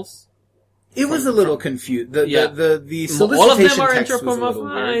animals. It was a little confused. The solicitation all of them are text was a little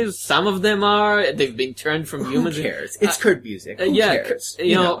weird. anthropomorphized. Some of them are. They've been turned from humans. Who cares? It's Kurt Busiek. Who cares?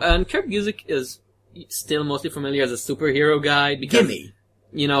 And Kurt Busiek is still mostly familiar as a superhero guy because Gimme.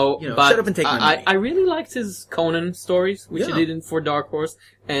 But shut up and take my money. I really liked his Conan stories, which he did for Dark Horse,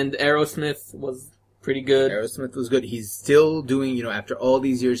 and Aerosmith was pretty good. Aerosmith was good. He's still doing, after all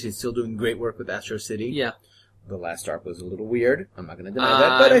these years, he's still doing great work with Astro City. Yeah. The last arc was a little weird. I'm not going to deny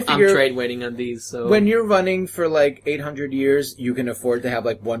that, but I figure I'm trade waiting on these. So when you're running for 800 years, you can afford to have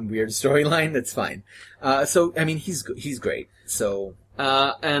one weird storyline. That's fine. He's great. So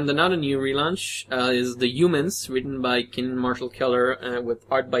and another new relaunch is The Humans, written by Keenan Marshall Keller with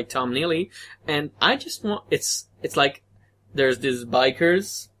art by Tom Neely. And I just want it's like there's these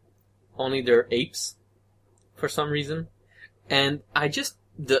bikers, only they're apes for some reason, and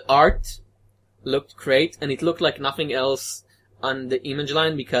the art looked great, and it looked like nothing else on the image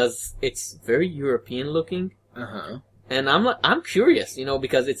line because it's very European looking. And I'm curious,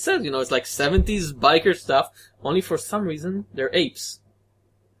 because it says, it's like 70s biker stuff, only for some reason they're apes.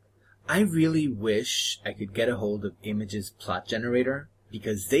 I really wish I could get a hold of Image's plot generator,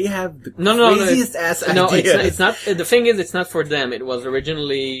 because they have the craziest ass ideas. No, it's not. The thing is, it's not for them. It was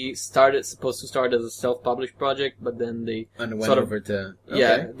originally supposed to start as a self-published project, but then they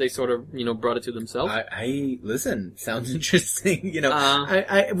they sort of brought it to themselves. Listen, sounds interesting.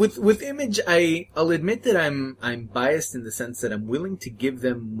 With Image, I'll admit that I'm biased in the sense that I'm willing to give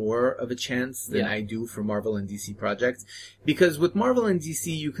them more of a chance than I do for Marvel and DC projects, because with Marvel and DC,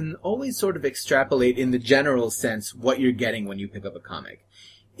 you can always sort of extrapolate in the general sense what you're getting when you pick up a comic.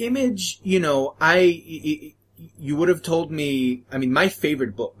 Image, you would have told me, my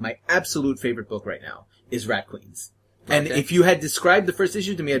favorite book, my absolute favorite book right now is Rat Queens. And if you had described the first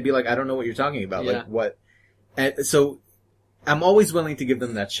issue to me, I'd be like, I don't know what you're talking about. Yeah. Like, what? And so, I'm always willing to give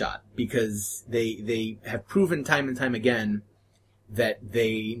them that shot, because they have proven time and time again that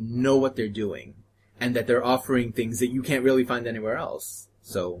they know what they're doing, and that they're offering things that you can't really find anywhere else.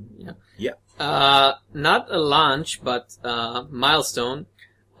 So, yeah. Not a launch, but milestone.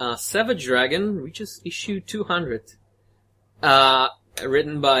 Savage Dragon reaches issue 200.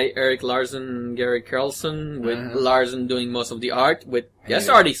 Written by Eric Larson and Gary Carlson, with Larson doing most of the art, with guest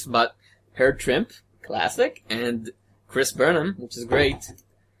artists, but Herb Trimp, classic, and Chris Burnham, which is great.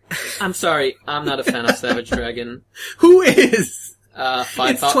 I'm sorry, I'm not a fan of Savage Dragon. Who is?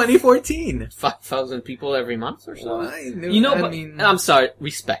 It's 2014. 5,000 people every month or so. Well, I'm sorry,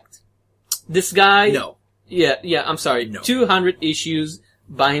 respect. This guy... No. Yeah, I'm sorry. No. 200 issues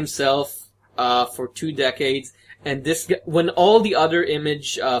by himself, for 2 decades. And when all the other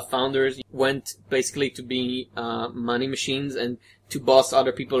Image, founders went basically to be, money machines and to boss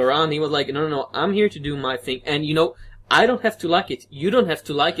other people around, he was like, no, I'm here to do my thing. And I don't have to like it. You don't have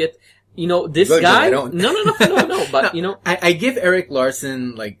to like it. This Good, guy, I don't. no, but I give Eric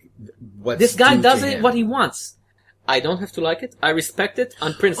Larson, like, what's this guy due does to it him. what he wants. I don't have to like it. I respect it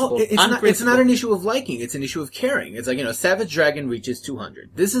on principle. It's not an issue of liking. It's an issue of caring. It's like, Savage Dragon reaches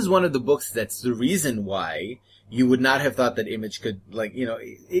 200. This is one of the books that's the reason why you would not have thought that Image could, like,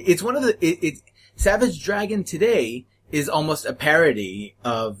 it's one of the, Savage Dragon today is almost a parody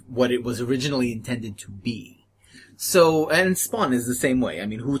of what it was originally intended to be. So, and Spawn is the same way. I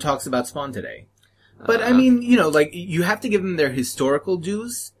mean, who talks about Spawn today? But I mean, like, you have to give them their historical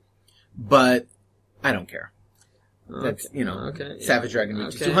dues, but I don't care. That's, Savage Dragon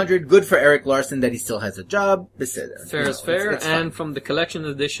reaches 200. Good for Eric Larson that he still has a job. Fair is fair. It's and from the collection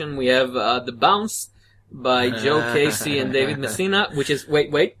edition, we have The Bounce by Joe Casey and David Messina, which is,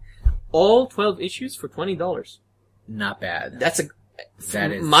 wait, all 12 issues for $20. Not bad. That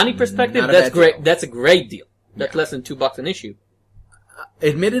is money perspective, that's great. Deal. That's a great deal. That's less than $2 an issue.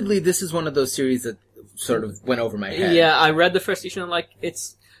 Admittedly, this is one of those series that sort of went over my head. Yeah, I read the first issue and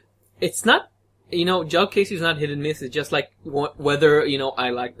it's not, Joe Casey's not hit and miss. It's just like whether, I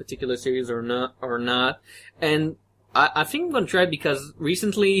like particular series or not. And I think I'm going to try it because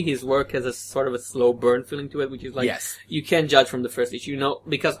recently his work has a sort of a slow burn feeling to it, which is like, you can't judge from the first issue,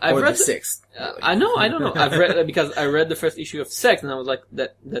 because I've read the sixth. I don't know. I've read, because I read the first issue of Sex and I was like,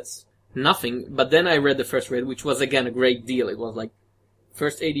 that's nothing. But then I read the first read, which was again a great deal. It was like,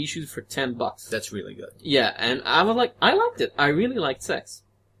 first 8 issues for $10. That's really good. Yeah, and I was like, I liked it. I really liked Sex.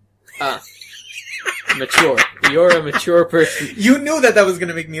 Mature. You're a mature person. You knew that was going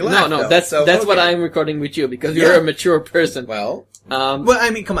to make me laugh. No, that's what I'm recording with you because you're a mature person. Well, I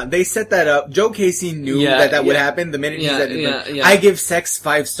mean, come on. They set that up. Joe Casey knew that would happen the minute he said it. I give Sex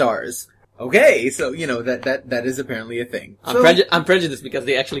 5 stars. Okay, so, that is apparently a thing. I'm prejudiced because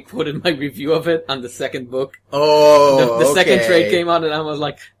they actually quoted my review of it on the second book. Oh, the second trade came out and I was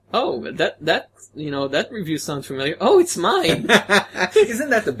like, oh, that review sounds familiar. Oh, it's mine.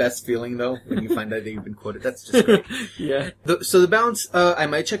 Isn't that the best feeling, though, when you find out that you've been quoted? That's just great. Yeah. So The Bounce, I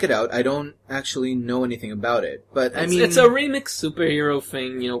might check it out. I don't actually know anything about it, but I mean... It's a remix superhero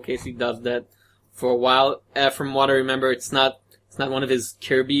thing. Casey does that for a while. From what I remember, it's not one of his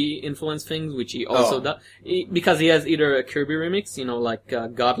Kirby influence things, which he also does. Because he has either a Kirby remix, like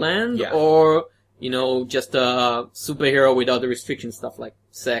Godland, or, just a superhero without the restriction stuff like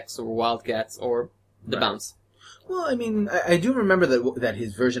Sex or Wildcats or The Bounce. Well, I mean, I do remember that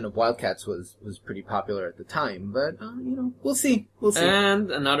his version of Wildcats was pretty popular at the time, but, we'll see.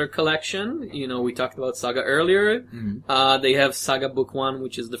 And another collection, we talked about Saga earlier. Mm-hmm. They have Saga Book 1,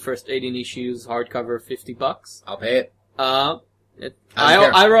 which is the first 18 issues, hardcover, $50. I'll pay it. I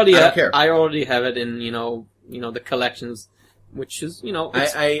already have it in, the collections, which is,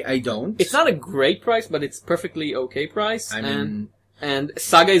 I don't. It's not a great price, but it's perfectly okay price. And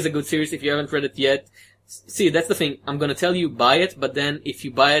Saga is a good series if you haven't read it yet. See, that's the thing. I'm gonna tell you buy it, but then if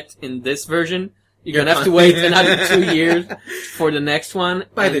you buy it in this version, you're gonna have to wait another 2 years for the next one.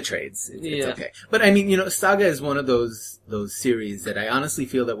 Buy the trades. It's okay. But I mean, Saga is one of those series that I honestly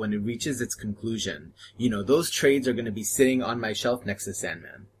feel that when it reaches its conclusion, those trades are gonna be sitting on my shelf next to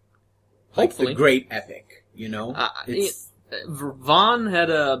Sandman. Hopefully. Like the great epic, Vaughn had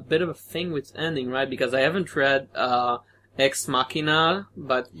a bit of a thing with ending, right? Because I haven't read, Ex Machina,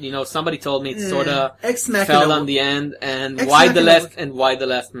 but somebody told me it sort of fell on the end, and Why the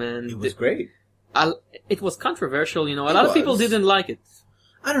Last Man. It was great. It was controversial, a lot of people didn't like it.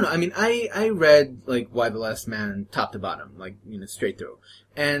 I don't know. I mean, I read like Why the Last Man top to bottom, like straight through,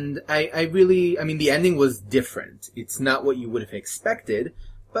 and I mean, the ending was different. It's not what you would have expected,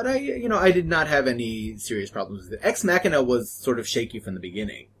 but I did not have any serious problems with it. Ex Machina was sort of shaky from the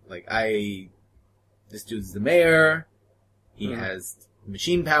beginning. Like this dude's the mayor. He has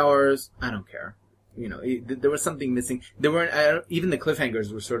machine powers. I don't care. There was something missing. There weren't, even the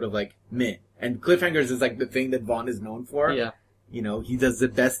cliffhangers were sort of like meh. And cliffhangers is like the thing that Vaughn is known for. Yeah. He does the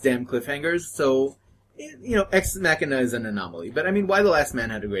best damn cliffhangers. So, Ex Machina is an anomaly. But I mean, Why the Last Man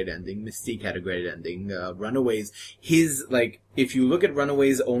had a great ending. Mystique had a great ending. Runaways. If you look at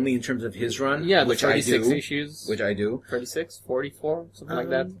Runaways only in terms of his run, which I do. 36 issues. Which I do. 36, 44, something like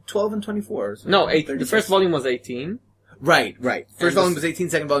that. 12 and 24. No, the first volume was 18. Right. First volume was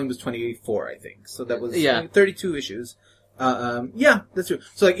 18, second volume was 24, I think. So that was 32 issues. That's true.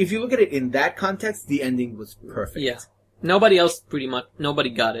 So if you look at it in that context, the ending was perfect. Yeah. Nobody else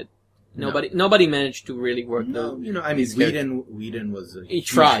nobody got it. Nobody managed to really work. No, Whedon was a huge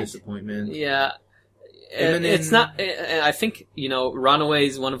disappointment. Yeah, it's not. I think Runaway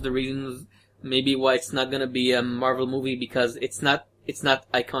is one of the reasons maybe why it's not going to be a Marvel movie, because it's not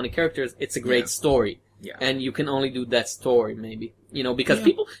iconic characters. It's a great story, and you can only do that story maybe. Because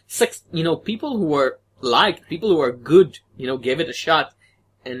people who were liked, people who are good, gave it a shot,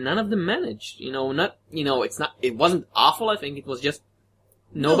 and none of them managed. It wasn't awful. I think it was just.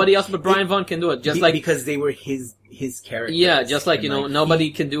 Nobody else but Brian Vaughan can do it. Because they were his characters. Yeah, just like nobody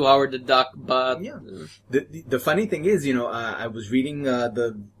can do Howard the Duck. But the funny thing is, I was reading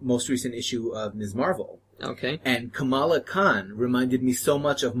the most recent issue of Ms. Marvel. Okay. And Kamala Khan reminded me so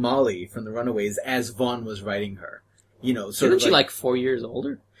much of Molly from The Runaways as Vaughn was writing her. Isn't she like 4 years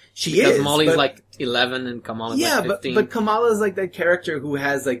older? Because Molly's like 11 and Kamala's like 15. but Kamala's like that character who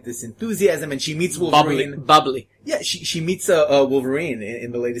has like this enthusiasm, and she meets Wolverine. Bubbly. Yeah, she meets a Wolverine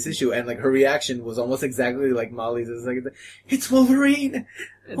in the latest issue, and like her reaction was almost exactly like Molly's. It's like, it's Wolverine.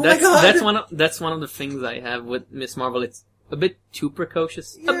 Oh my God. That's one of the things I have with Miss Marvel. It's a bit too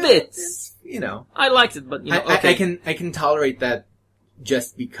precocious. Yeah, a bit. I liked it, but okay. I can tolerate that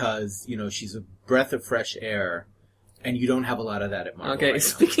just because she's a breath of fresh air. And you don't have a lot of that at Marvel. Okay, right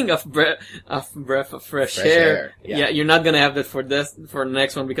speaking of breath of fresh air, you're not gonna have that for the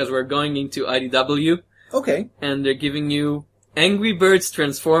next one, because we're going into IDW. Okay. And they're giving you Angry Birds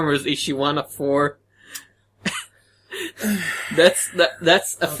Transformers issue 1 of 4. That's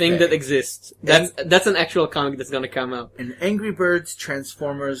a thing that exists. That's an actual comic that's gonna come out. An Angry Birds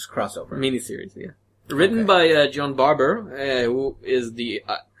Transformers crossover miniseries, yeah. Written by John Barber, who is the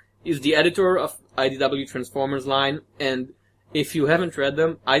editor of IDW Transformers line, and if you haven't read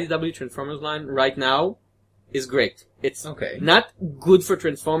them, IDW Transformers line right now is great. It's not good for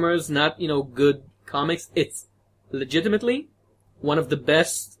Transformers, not, good comics. It's legitimately one of the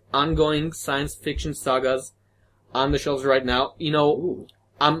best ongoing science fiction sagas on the shelves right now.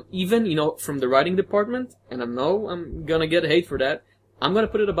 I'm even, from the writing department, and I know I'm gonna get hate for that, I'm gonna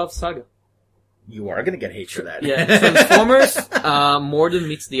put it above Saga. You are going to get hate for that. Yeah, Transformers, more than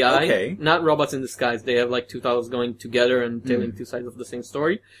meets the eye. Okay. Not Robots in Disguise. They have like two titles going together and telling two sides of the same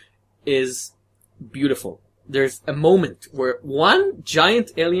story. Is beautiful. There's a moment where one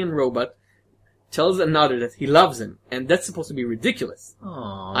giant alien robot tells another that he loves him, and that's supposed to be ridiculous.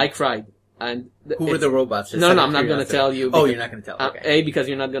 Aww. I cried. And who were the robots? No, I'm not going to tell you. You're not going to tell. Okay. A, because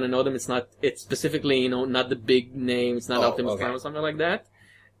you're not going to know them. It's specifically, not the big name. It's not Optimus Prime or something like that.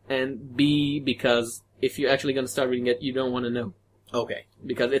 And B, because if you're actually going to start reading it, you don't want to know. Okay.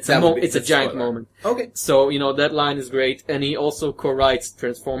 Because it's a giant moment. Okay. So, that line is great. And he also co-writes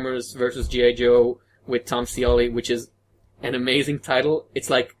Transformers vs. G.I. Joe with Tom Scioli, which is an amazing title.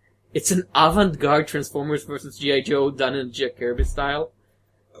 It's an avant-garde Transformers vs. G.I. Joe done in Jack Kirby style.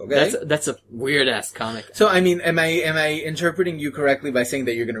 Okay. That's a weird ass comic. So am I interpreting you correctly by saying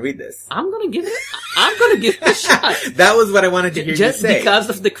that you're going to read this? I'm going to give it a shot. That was what I wanted to hear you say. Just because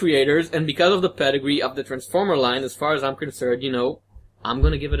of the creators and because of the pedigree of the Transformer line, as far as I'm concerned, I'm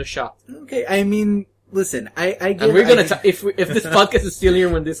going to give it a shot. Okay. I mean, listen, I get. And we're going to if this podcast is still here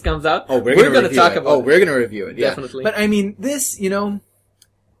when this comes out, we're going to talk about it. We're going to review it. Yeah. Definitely. But I mean, this,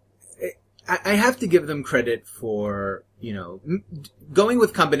 I have to give them credit for, going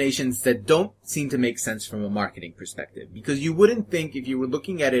with combinations that don't seem to make sense from a marketing perspective. Because you wouldn't think, if you were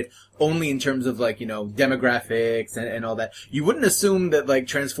looking at it only in terms of demographics and all that, you wouldn't assume that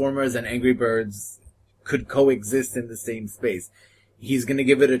Transformers and Angry Birds could coexist in the same space. He's gonna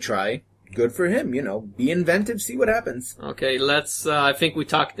give it a try. Good for him, be inventive, see what happens. Okay, let's, I think we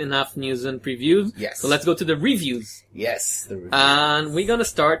talked enough news and previews. Yes. So let's go to the reviews. Yes, the reviews. And we're gonna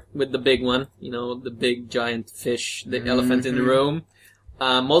start with the big one, the big giant fish, the elephant in the room.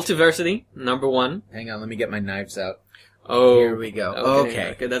 Multiversity, number 1. Hang on, let me get my knives out. Oh. Here we go.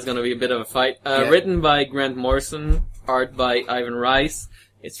 Okay, that's gonna be a bit of a fight. Written by Grant Morrison, art by Ivan Rice.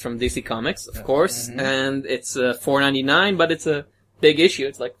 It's from DC Comics, of course, and it's $4.99, but it's a big issue.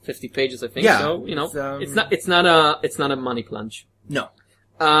 It's like 50 pages, I think. Yeah, so it's not a money plunge. No.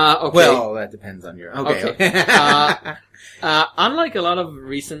 Okay. Well, that depends on your. Okay. Unlike a lot of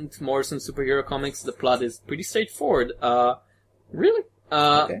recent Morrison superhero comics, the plot is pretty straightforward. Really.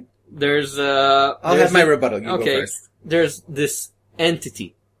 Okay. I'll have my rebuttal. You go first. There's this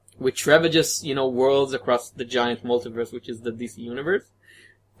entity which ravages, worlds across the giant multiverse, which is the DC universe,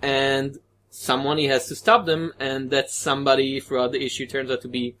 and someone he has to stop them, and that somebody throughout the issue turns out to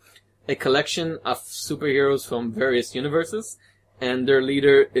be a collection of superheroes from various universes, and their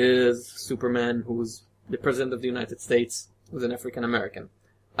leader is Superman, who's the President of the United States, who's an African American.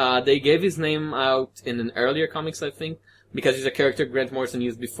 They gave his name out in an earlier comics, I think, because he's a character Grant Morrison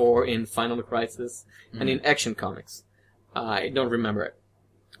used before in Final Crisis and in Action Comics. I don't remember it.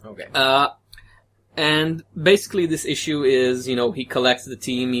 Okay. And basically this issue is, he collects the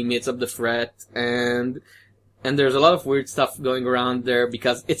team, he meets up the threat, and there's a lot of weird stuff going around there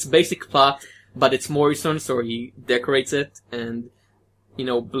because it's basic plot, but it's Morrison, so he decorates it and,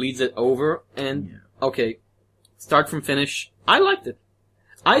 bleeds it over. And, okay, start from finish, I liked it.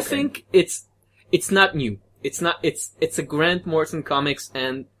 I think it's not new. It's a Grant Morrison comics,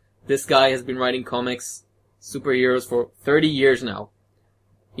 and this guy has been writing comics, superheroes, for 30 years now.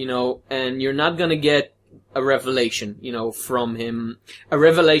 And you're not gonna get a revelation, from him. A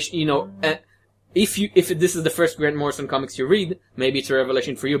revelation, if this is the first Grant Morrison comics you read, maybe it's a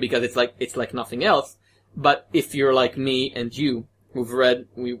revelation for you because it's like nothing else. But if you're like me and you, we've read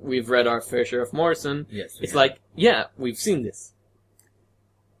our fair share of Morrison, it's like, yeah, we've seen this.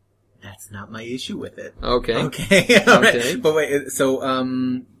 That's not my issue with it. Okay. Okay. All right. But wait, so,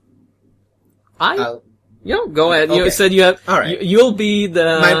 go ahead. Okay. You said you have, all right. You'll be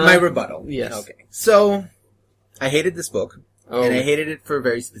the... My rebuttal. Yes. Okay. So, I hated this book, and I hated it for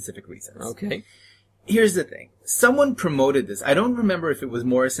very specific reasons. Okay. Here's the thing. Someone promoted this. I don't remember if it was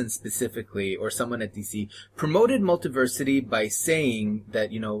Morrison specifically or someone at DC promoted Multiversity by saying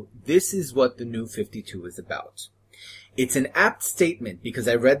that, this is what the New 52 is about. It's an apt statement because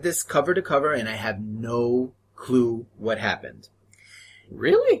I read this cover to cover and I have no clue what happened.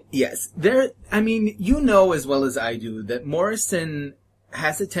 Really? Yes. As well as I do that Morrison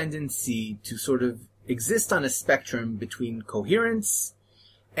has a tendency to sort of exist on a spectrum between coherence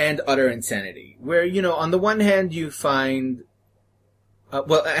and utter insanity. Where, on the one hand you find...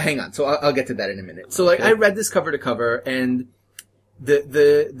 hang on. So I'll get to that in a minute. So, I read this cover to cover and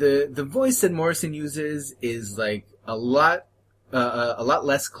the voice that Morrison uses is, a lot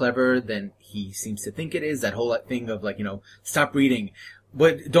less clever than he seems to think it is. That whole thing of stop reading.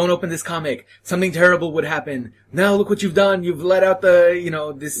 But don't open this comic. Something terrible would happen. Now look what you've done. You've let out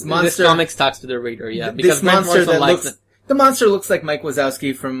this monster. This comic talks to the reader, yeah. Because this monster that looks, the monster looks like Mike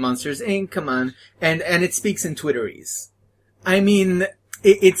Wazowski from Monsters Inc. Come on. And it speaks in Twitterese.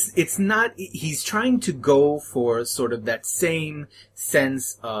 It's not, he's trying to go for sort of that same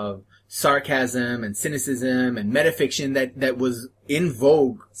sense of sarcasm and cynicism and metafiction that was in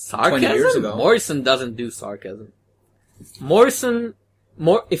vogue 20 years ago. Morrison doesn't do sarcasm. If Morrison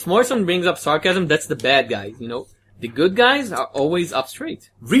brings up sarcasm, that's the bad guys, The good guys are always up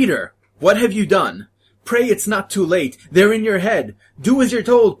straight. Reader, what have you done? Pray it's not too late. They're in your head. Do as you're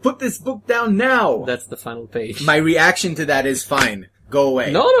told. Put this book down now. That's the final page. My reaction to that is fine. Go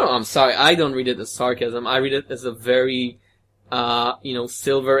away. No, I'm sorry. I don't read it as sarcasm. I read it as a very,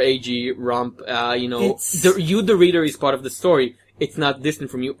 Silver Agey romp. The reader is part of the story. It's not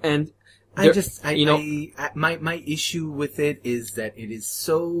distant from you. And my issue with it is that it is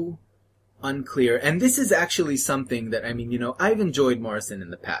so unclear. And this is actually something that, I've enjoyed Morrison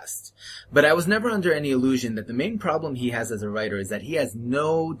in the past. But I was never under any illusion that the main problem he has as a writer is that he has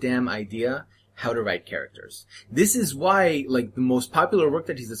no damn idea how to write characters. This is why, the most popular work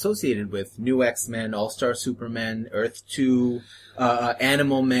that he's associated with, New X-Men, All-Star Superman, Earth 2,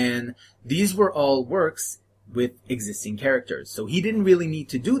 Animal Man, these were all works with existing characters. So he didn't really need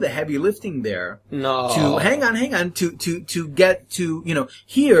to do the heavy lifting there. No. Hang on, to get to,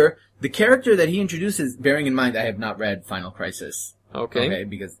 here, the character that he introduces, bearing in mind I have not read Final Crisis. Okay,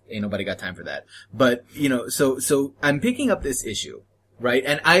 because ain't nobody got time for that. But, so I'm picking up this issue, right?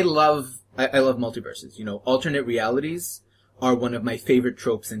 And I love multiverses. Alternate realities are one of my favorite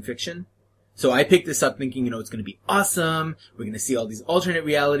tropes in fiction. So I picked this up thinking, it's going to be awesome. We're going to see all these alternate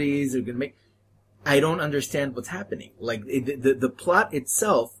realities. They're going to make... I don't understand what's happening. The plot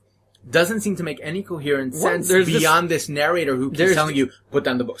itself doesn't seem to make any coherent sense beyond this narrator who keeps telling you, put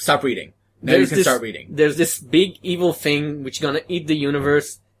down the book, stop reading. Now you can start reading. There's this big evil thing which is going to eat the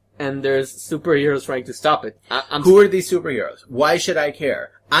universe, and there's superheroes trying to stop it. Who are these superheroes? Why should I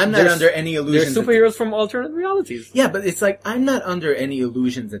care? I'm not under any illusions. They're superheroes from alternate realities. Yeah, but it's I'm not under any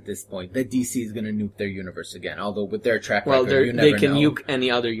illusions at this point that DC is going to nuke their universe again. Although with their track record, you never know. They can nuke any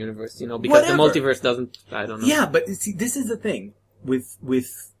other universe, because the multiverse doesn't. I don't know. Yeah, but see, this is the thing with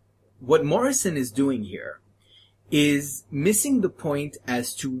what Morrison is doing here is missing the point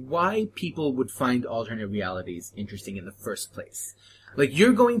as to why people would find alternate realities interesting in the first place.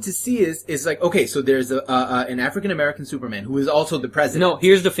 You're going to see is okay, so there's an African-American Superman who is also the president. No,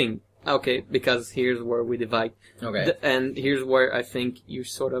 here's the thing. Okay, because here's where we divide. Okay. And here's where I think you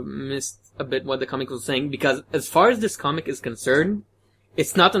sort of missed a bit what the comic was saying, because as far as this comic is concerned,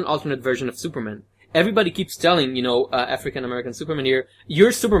 it's not an alternate version of Superman. Everybody keeps telling, African-American Superman here,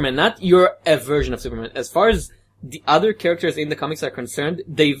 you're Superman, not you're a version of Superman. As far as the other characters in the comics are concerned,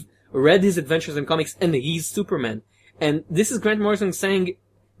 they've read his adventures in comics, and he's Superman. And this is Grant Morrison saying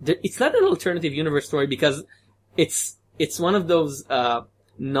that it's not an alternative universe story because it's one of those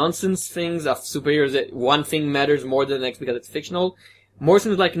nonsense things of superheroes that one thing matters more than the next because it's fictional.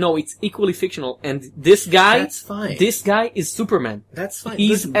 Morrison is like, no, it's equally fictional, and this guy, that's fine. This guy is Superman. That's fine.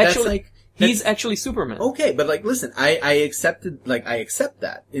 He's Listen, actually, he's actually Superman. Okay, but like, listen, I accept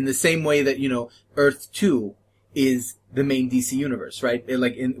that in the same way that, you know, Earth 2 is the main DC universe, right?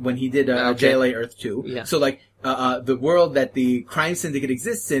 When he did JLA Earth 2. Yeah. So like, the world that the crime syndicate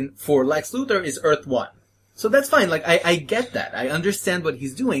exists in for Lex Luthor is Earth 1. So that's fine. Like, I get that. I understand what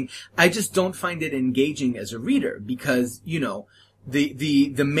he's doing. I just don't find it engaging as a reader because, you know,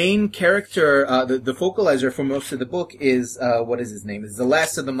 the main character, the focalizer for most of the book is, what is his name? Is the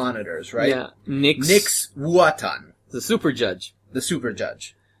last of the Monitors, right? Yeah. Nix Wuatan. The super judge. The super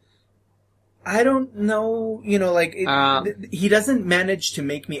judge. I don't know, you know, like, he doesn't manage to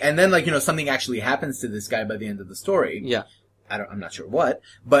make me, and then like, you know, something actually happens to this guy by the end of the story. Yeah. I'm not sure what,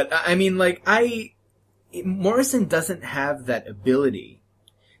 but I mean, like, Morrison doesn't have that ability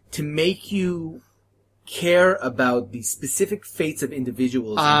to make you care about the specific fates of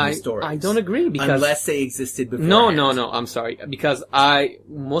individuals in the stories. I don't agree because unless they existed before. No, I'm sorry. Because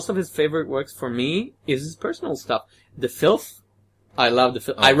most of his favorite works for me is his personal stuff. The Filth. I love The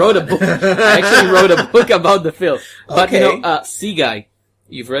Filth. I wrote a book. I actually wrote a book about The Filth. But okay. you know, Sea Guy.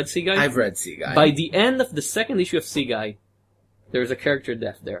 You've read Sea Guy? I've read Sea Guy. By the end of the second issue of Sea Guy, there's a character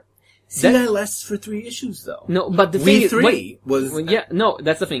death there. Sea Guy lasts for 3 issues though. No, but the thing is,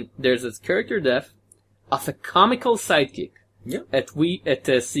 that's the thing. There's this character death of a comical sidekick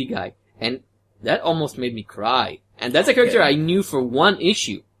at Sea Guy, and that almost made me cry. And that's a character I knew for 1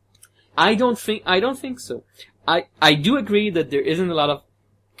 issue. I don't think so. I do agree that there isn't a lot of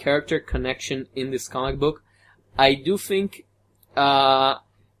character connection in this comic book. I do think I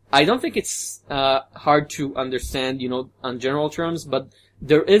don't think it's hard to understand, you know, on general terms, but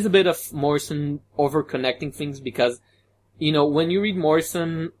there is a bit of Morrison over-connecting things because, you know, when you read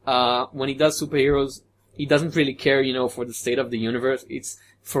Morrison, when he does superheroes, he doesn't really care, you know, for the state of the universe. It's,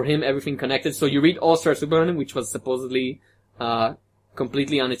 for him, everything connected. So you read All-Star Superman, which was supposedly,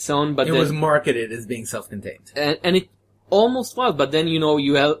 completely on its own, but it was marketed as being self-contained. And it almost was, but then, you know,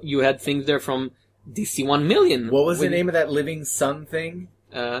 you had things there from DC 1 Million. What was the name of that Living Sun thing?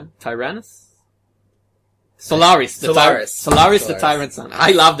 Tyrannus? Solaris the Tyrant Sun.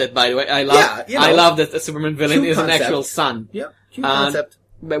 I loved it, by the way. I love that the Superman villain is an actual sun. Yeah, cute concept.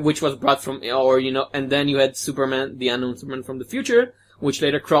 Which was brought from, or, you know, and then you had Superman, the Unknown Superman from the future, which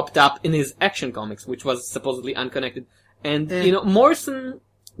later cropped up in his Action Comics, which was supposedly unconnected. And, you know, Morrison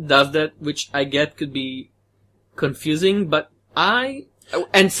does that, which I get could be confusing, but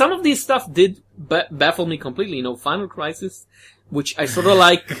and some of these stuff did baffle me completely, you know, Final Crisis, which I sort of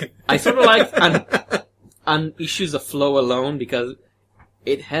like on issues of flow alone because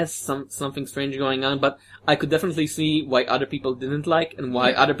it has something strange going on, but I could definitely see why other people didn't like and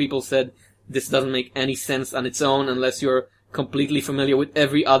why other people said this doesn't make any sense on its own unless you're completely familiar with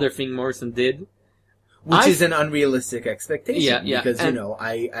every other thing Morrison did. Which is an unrealistic expectation. Yeah. Because, you know,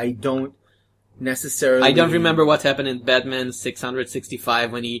 I don't necessarily... I don't remember what happened in Batman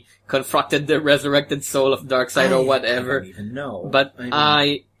 665 when he confronted the resurrected soul of Darkseid or whatever. I don't even know. But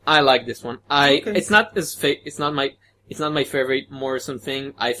I like this one. It's not my favorite Morrison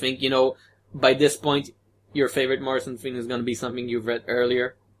thing. I think, you know, by this point, your favorite Morrison thing is going to be something you've read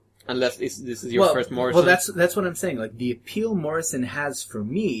earlier. Unless this is your first Morrison. Well, that's what I'm saying. Like, the appeal Morrison has for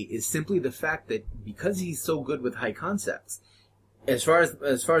me is simply the fact that because he's so good with high concepts, as far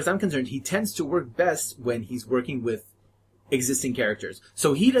as I'm concerned, he tends to work best when he's working with existing characters.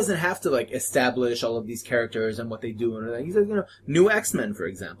 So he doesn't have to, like, establish all of these characters and what they do. And he says, you know, New X-Men, for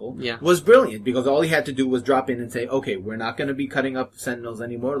example, was brilliant because all he had to do was drop in and say, okay, we're not going to be cutting up Sentinels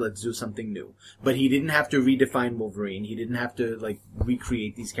anymore. Let's do something new. But he didn't have to redefine Wolverine. He didn't have to, like,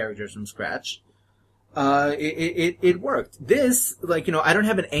 recreate these characters from scratch. It worked. This, like, you know, I don't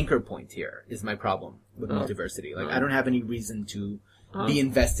have an anchor point here is my problem with Multiversity. Like, I don't have any reason to be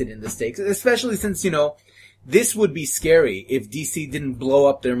invested in the stakes, especially since, you know, this would be scary if DC didn't blow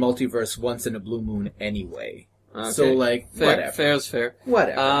up their multiverse once in a blue moon anyway. Okay. So, like, whatever. Fair is fair.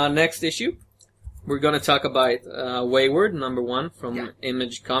 Whatever. Next issue, we're gonna talk about Wayward, #1 from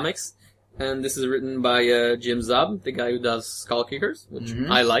Image Comics. And this is written by Jim Zub, the guy who does Skull Kickers, which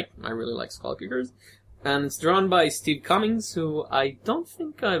I like. I really like Skull Kickers. And it's drawn by Steve Cummings, who I don't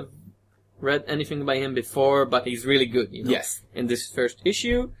think I've read anything by him before, but he's really good, you know? Yes. In this first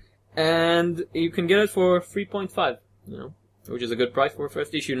issue. And you can get it for 3.5, you know? which is a good price for a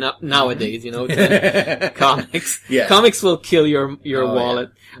first issue nowadays, comics. Yeah. Comics will kill your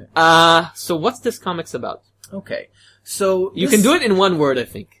wallet. Yeah. So what's this comics about? Okay. So you can do it in one word, I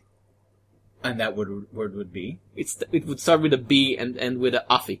think. And that word would be? It would start with a B and end with a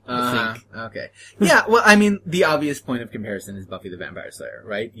Uffy, I think. Okay. Yeah, well, I mean, the obvious point of comparison is Buffy the Vampire Slayer,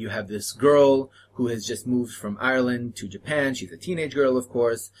 right? You have this girl who has just moved from Ireland to Japan. She's a teenage girl, of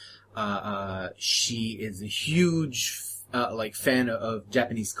course. She is a huge, fan of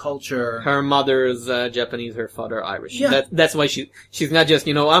Japanese culture. Her mother's Japanese, her father Irish. Yeah. That's why she's not just,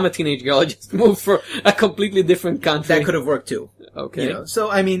 I'm a teenage girl, I just moved for a completely different country. That could have worked too. Okay.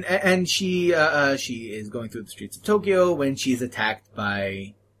 So I mean, and she is going through the streets of Tokyo when she's attacked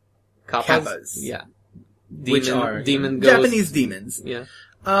by kappas. Yeah. Which are demon ghosts. Japanese demons. Yeah.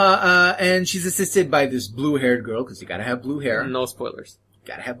 And she's assisted by this blue-haired girl, because you gotta have blue hair. No spoilers.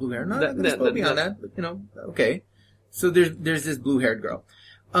 Gotta have blue hair. No, I'm gonna spoil beyond that, but, okay. So there's this blue-haired girl.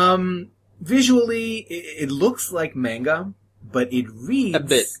 Visually, it looks like manga, but it reads a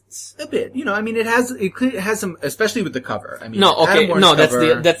bit. It has some, especially with the cover. I mean,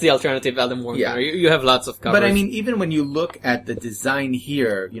 that's the alternative Adam Warren cover. You have lots of covers. But I mean, even when you look at the design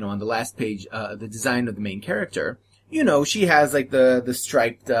here, on the last page, the design of the main character, she has like the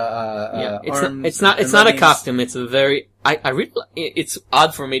striped arms. It's not a costume. It's a very I really it's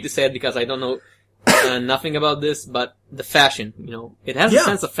odd for me to say it because I don't know nothing about this, but the fashion, it has a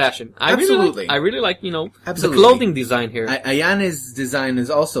sense of fashion. I really like, the clothing design here. Ayane's design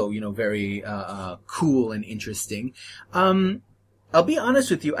is also, very cool and interesting. I'll be honest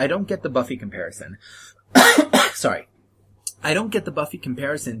with you, I don't get the Buffy comparison. Sorry. I don't get the Buffy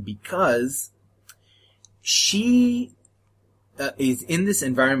comparison because she is in this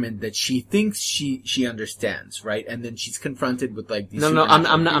environment that she thinks she understands, right? And then she's confronted with like these. No,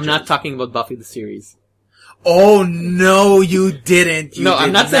 I'm not talking about Buffy the series. Oh no, you didn't.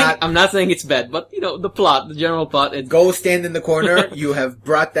 I'm not saying it's bad, but the general plot. Go stand in the corner. You have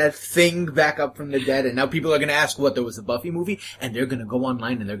brought that thing back up from the dead, and now people are gonna ask what there was a Buffy movie, and they're gonna go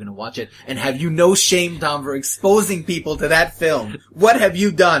online and they're gonna watch it. And have you no shame, Tom, for exposing people to that film? What have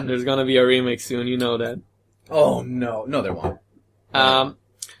you done? There's gonna be a remake soon. You know that. Oh no, there won't.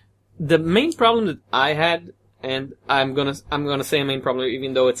 The main problem that I had, and I'm gonna say a main problem,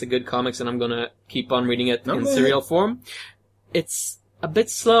 even though it's a good comics, and I'm gonna keep on reading it in serial form. It's a bit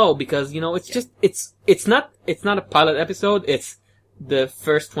slow because it's not a pilot episode. It's the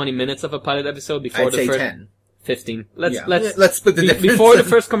first 20 minutes of a pilot episode before I'd the say first 10. 15. Let's split the difference before the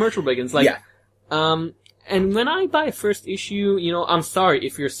first commercial begins. Yeah. And when I buy a first issue, I'm sorry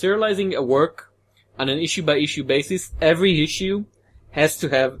if you're serializing a work on an issue by issue basis. Every issue has to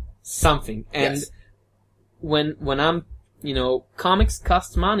have something. And when I'm, comics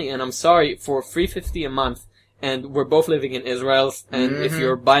cost money, and I'm sorry, for $3.50 a month, and we're both living in Israel, and if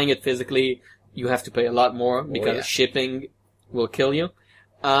you're buying it physically, you have to pay a lot more because shipping will kill you.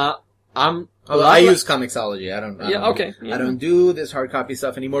 I use Comixology. I don't do this hard copy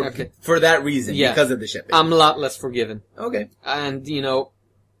stuff anymore for that reason, because of the shipping. I'm a lot less forgiven. Okay. And,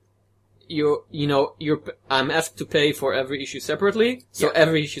 I'm asked to pay for every issue separately, so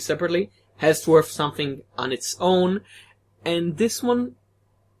every issue separately has to worth something on its own, and this one,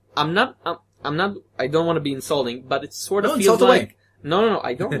 I don't want to be insulting, but it sort of feels like, no,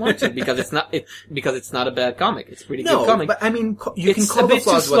 I don't want to, because it's not a bad comic. It's a pretty good comic. But I mean, you can call the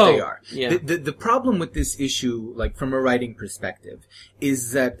flaws what they are. Yeah. The problem with this issue, like from a writing perspective,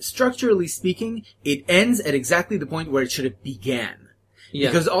 is that structurally speaking, it ends at exactly the point where it should have began. Yeah.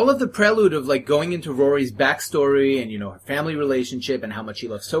 Because all of the prelude of like going into Rory's backstory and her family relationship and how much she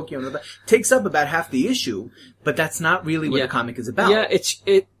loves Tokyo and all that takes up about half the issue, but that's not really what the comic is about. Yeah,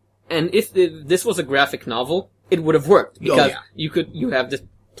 and if this was a graphic novel, it would have worked because you have this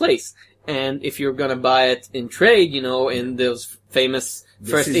place, and if you're gonna buy it in trade, in those famous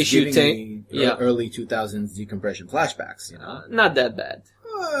first issue early 2000s decompression flashbacks, not that bad.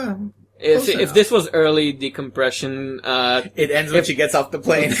 If this was early decompression, it ends when she gets off the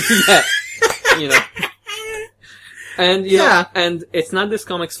plane. And and it's not this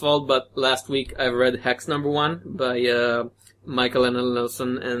comic's fault, but last week I read Hex #1 by Michael N.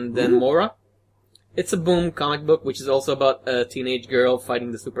 Nelson and Dan Mora. It's a Boom comic book, which is also about a teenage girl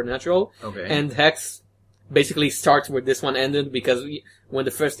fighting the supernatural. Okay. And Hex basically starts where this one ended, because when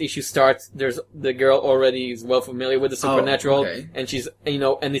the first issue starts, the girl already is well familiar with the supernatural, and she's,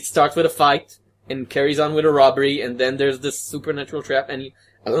 and it starts with a fight and carries on with a robbery, and then there's this supernatural trap, and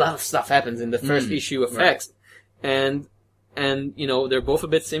a lot of stuff happens in the first issue of Hex. And they're both a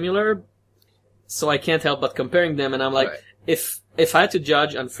bit similar, so I can't help but comparing them, and I'm like, if I had to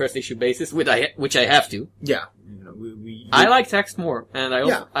judge on first issue basis, which I have to. Yeah. I like text more, and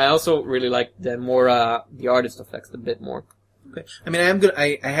I also really like the artist of text a bit more. Okay. I mean,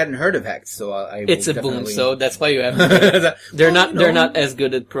 I hadn't heard of Hex, so I it's a definitely... boom, so that's why you haven't. They're not as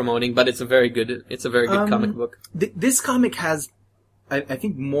good at promoting, but it's a very good comic book. This comic has, I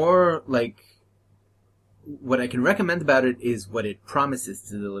think, more like, what I can recommend about it is what it promises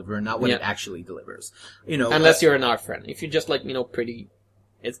to deliver, not what it actually delivers. Unless you're an art fan. If you're just like, pretty,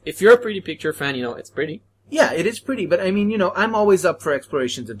 if you're a pretty picture fan, it's pretty. Yeah, it is pretty, but I mean, I'm always up for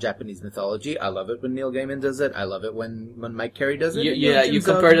explorations of Japanese mythology. I love it when Neil Gaiman does it. I love it when Mike Carey does it. You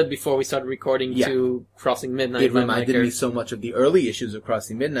compared it before we started recording to Crossing Midnight. It reminded me so much of the early issues of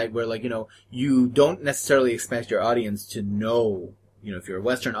Crossing Midnight, where you don't necessarily expect your audience to know. If you're a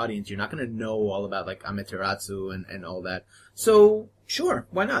Western audience, you're not going to know all about, like, Amaterasu and all that. So, sure,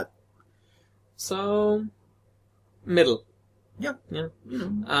 why not? So, middle. Yeah.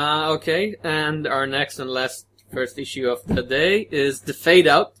 Okay, and our next and last first issue of the day is The Fade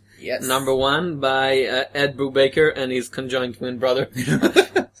Out. Yes. Number 1 by Ed Brubaker and his conjoined twin brother.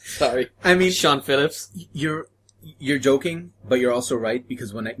 Sorry. I mean... Sean Phillips. You're joking, but you're also right,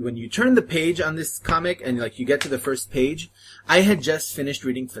 because when you turn the page on this comic and you get to the first page, I had just finished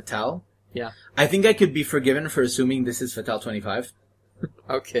reading Fatale. Yeah. I think I could be forgiven for assuming this is Fatale 25.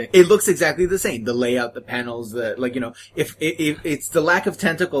 Okay. It looks exactly the same. The layout, the panels, if it's the lack of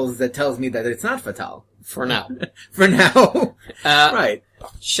tentacles that tells me that it's not Fatale. For now. For now. Right.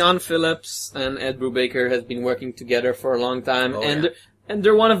 Sean Phillips and Ed Brubaker has been working together for a long time, and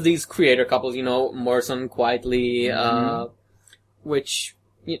they're one of these creator couples, Morrison Quietly, which,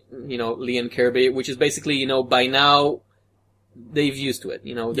 Lee and Kirby, which is basically, by now, they've used to it.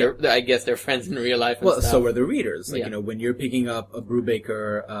 I guess they're friends in real life. Well, so are the readers. When you're picking up a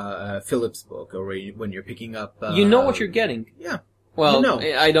Brubaker, Phillips book, or when you're picking up, you know what you're getting. Yeah. Well,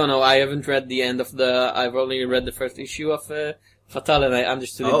 I don't know. I haven't read the end of I've only read the first issue of, Fatale, and I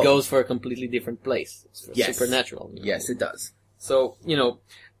understood it goes for a completely different place. It's supernatural. Yes, it does. So,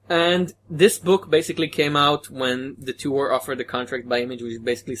 and this book basically came out when the two were offered a contract by Image, which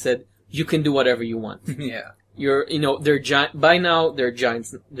basically said, you can do whatever you want. Yeah. They're giant, by now, they're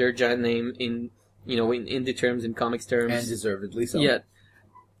giants, they're a giant name in indie terms, in comics terms. And deservedly so. Yeah.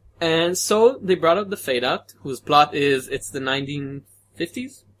 And so they brought up The Fade Out, whose plot is, it's the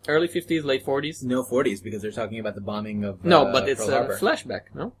 1950s? Early 50s, late 40s? No, 40s, because they're talking about the bombing of No, but it's Pearl a Harbor. flashback,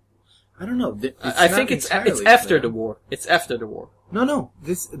 no? I don't know. I think it's after the war. It's after the war. No.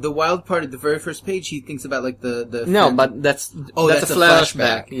 The wild part at the very first page, he thinks about the. No, but that's a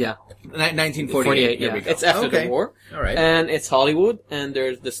flashback. Yeah. 1948. Yeah. It's after the war. All right. And it's Hollywood, and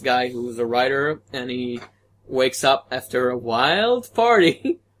there's this guy who's a writer, and he wakes up after a wild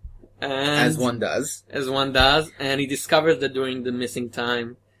party. And as one does, and he discovers that during the missing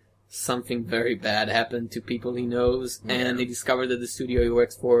time, something very bad happened to people he knows, and he discovered that the studio he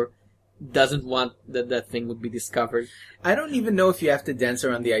works for doesn't want that thing would be discovered. I don't even know if you have to dance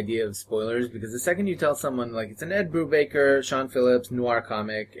around the idea of spoilers, because the second you tell someone, it's an Ed Brubaker, Sean Phillips, noir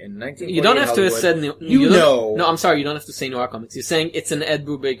comic in 1948 You don't have Hollywood, to have said... No, I'm sorry, you don't have to say noir comics. You're saying it's an Ed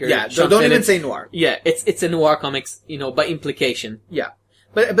Brubaker, Sean don't even say noir. Yeah, it's a noir comics, by implication. Yeah.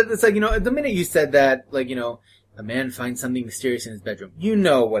 But it's the minute you said that, a man finds something mysterious in his bedroom. You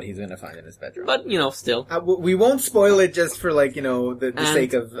know what he's going to find in his bedroom. But, still. We won't spoil it just for, the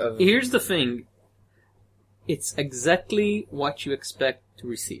sake of... Here's the thing. It's exactly what you expect to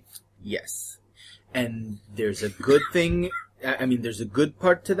receive. Yes. And there's a good thing... there's a good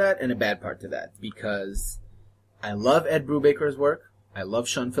part to that and a bad part to that. Because I love Ed Brubaker's work. I love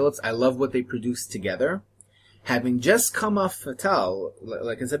Sean Phillips. I love what they produce together. Having just come off Fatale,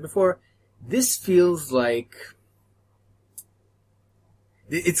 like I said before, this feels like...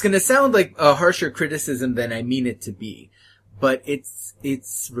 It's gonna sound like a harsher criticism than I mean it to be, but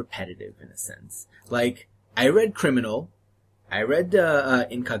it's repetitive in a sense. I read Criminal, I read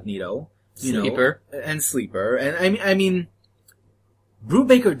Incognito, Sleeper, and Sleeper, and I mean,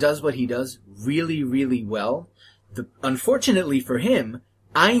 Brubaker does what he does really, really well. Unfortunately for him,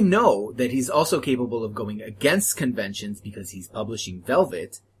 I know that he's also capable of going against conventions because he's publishing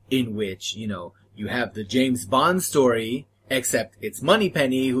Velvet, in which, you have the James Bond story, except it's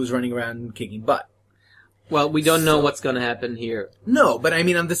Moneypenny who's running around kicking butt. Well, we don't know what's going to happen here. No, but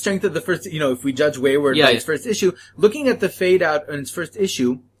on the strength of the first, if we judge Wayward by its first issue, looking at The Fade Out in its first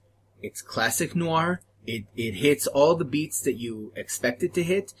issue, it's classic noir. It hits all the beats that you expect it to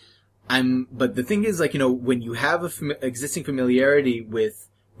hit. But the thing is, when you have existing familiarity with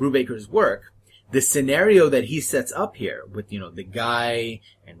Brubaker's work, the scenario that he sets up here with, the guy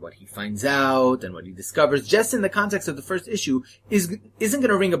and what he finds out and what he discovers, just in the context of the first issue, isn't going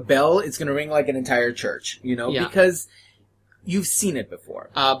to ring a bell. It's going to ring like an entire church, because you've seen it before.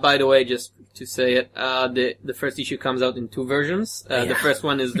 By the way, just to say it, the first issue comes out in 2 versions. The first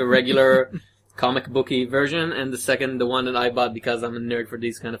one is the regular comic booky version, and the second, the one that I bought because I'm a nerd for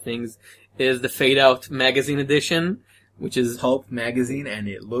these kind of things, is the Fade Out magazine edition, which is Pulp magazine, and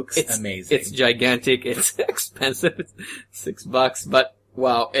it looks amazing. It's gigantic. It's expensive. It's $6, but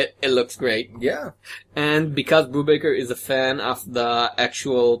wow, it looks great. Yeah. And because Brubaker is a fan of the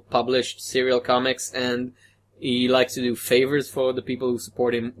actual published serial comics, and he likes to do favors for the people who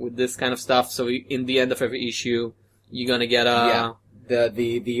support him with this kind of stuff, so in the end of every issue, you're gonna get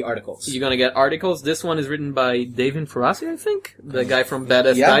the articles. You're gonna get articles. This one is written by Devin Faraci, I think, the guy from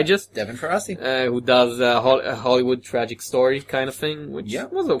Badass Digest. Devin Faraci, who does a Hollywood tragic story kind of thing, which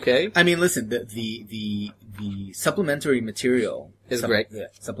was okay. I mean, listen, the supplementary material is great. Yeah,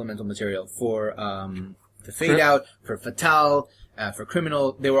 supplemental material for the Fade Out, for Fatale, for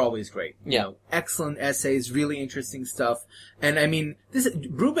Criminal, they were always great. Yeah. You know, excellent essays, really interesting stuff. And I mean,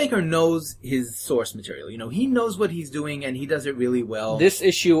 Brubaker knows his source material. You know, he knows what he's doing and he does it really well. This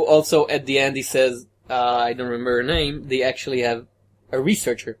issue also at the end he says, I don't remember her name, they actually have a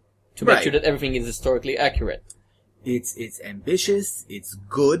researcher to make sure that everything is historically accurate. It's ambitious, it's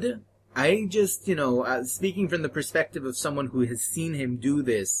good. I just, you know, speaking from the perspective of someone who has seen him do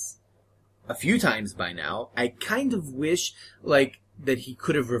this a few times by now, I kind of wish, like, that he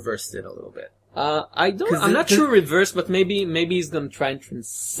could have reversed it a little bit. I'm not sure reverse, but maybe he's gonna try and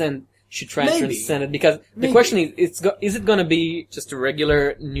transcend it, because the question is it gonna be just a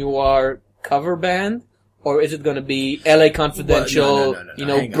regular noir cover band, or is it gonna be LA Confidential,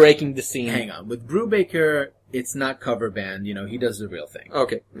 no, breaking the scene? Hang on. With Brubaker, it's not cover band, you know, he does the real thing.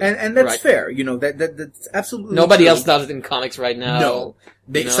 Okay. And that's fair, you know, that's absolutely Nobody true. else does it in comics right now. No.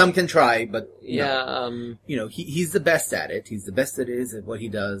 Some can try, but yeah, you know, he's the best at it. He's the best at what he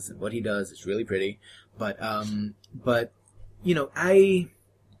does, and what he does is really pretty. But you know, I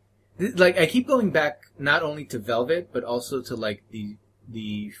keep going back not only to Velvet, but also to like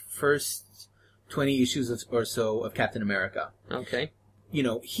the first 20 issues or so of Captain America. Okay. You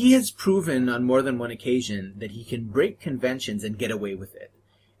know, he has proven on more than one occasion that he can break conventions and get away with it.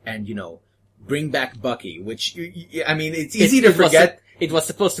 And, you know, bring back Bucky, which, I mean, it's easy to forget. It was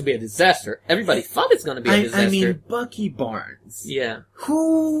supposed to be a disaster. Everybody thought it's going to be a disaster. I mean, Bucky Barnes. Yeah.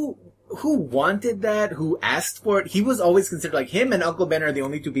 Who wanted that? Who asked for it? He was always considered, like, him and Uncle Ben are the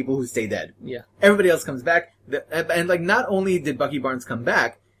only 2 people who stay dead. Yeah. Everybody else comes back. And, like, not only did Bucky Barnes come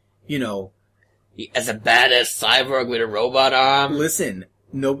back, you know, as a badass cyborg with a robot arm. Listen,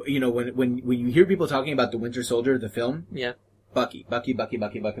 no, you know, when you hear people talking about the Winter Soldier, the film, yeah, Bucky.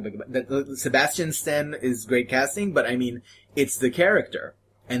 Sebastian Stan is great casting, but I mean, it's the character.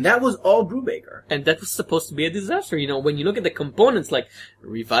 And that was all Brubaker. And that was supposed to be a disaster. You know, when you look at the components, like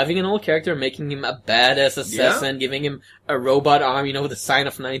reviving an old character, making him a badass assassin, giving him a robot arm, you know, the sign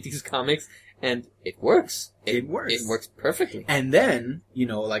of 90s comics, and it works. It works perfectly. And then, you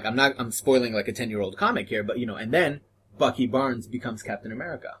know, like, I'm spoiling like a 10-year-old comic here, but, you know, and then Bucky Barnes becomes Captain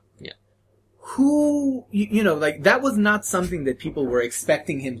America. Yeah. Who, you know, like, that was not something that people were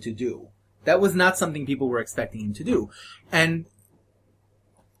expecting him to do. And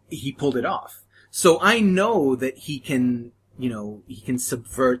he pulled it off. So I know that he can, you know, he can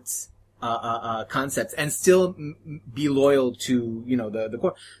subvert, concepts and still be loyal to, you know, the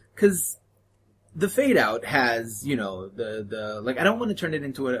core. 'Cause the Fade Out has, you know, like, I don't want to turn it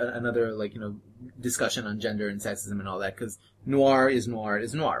into another, like, you know, discussion on gender and sexism and all that, because noir is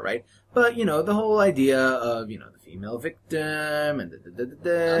noir, right? But, you know, the whole idea of, you know, the female victim and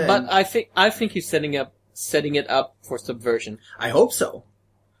But I think he's setting it up for subversion. I hope so.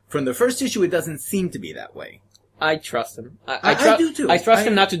 From the first issue, it doesn't seem to be that way. I trust him. I do too. I trust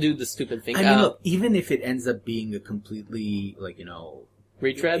him not to do the stupid thing. I mean, look, even if it ends up being a completely, like, you know,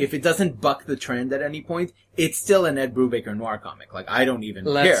 retread? If it doesn't buck the trend at any point, it's still an Ed Brubaker noir comic. Like, I don't even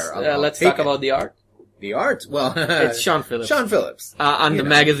care. Let's talk about the art. The art? Well, it's Sean Phillips. On the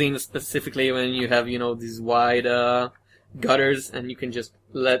magazine specifically, when you have, you know, these wide, gutters, and you can just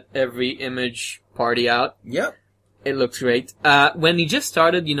let every image party out. Yep. It looks great. When he just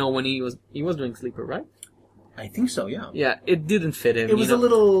started, you know, when he was doing Sleeper, right? I think so, yeah. Yeah, it didn't fit him. It was a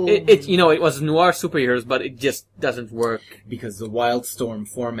little... you know, it was noir superheroes, but it just doesn't work. Because the Wildstorm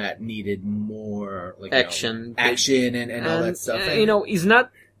format needed more, like, action. And all that stuff. You know, he's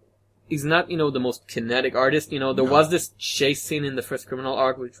not, you know, the most kinetic artist. You know, there was this chase scene in the first Criminal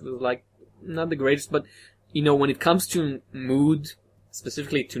arc, which was, like, not the greatest, but, you know, when it comes to mood,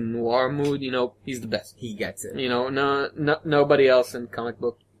 specifically to noir mood, you know, he's the best. He gets it. You know, nobody else in comic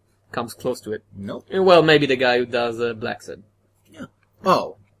book comes close to it. Nope. Well, maybe the guy who does Black Sad. Yeah.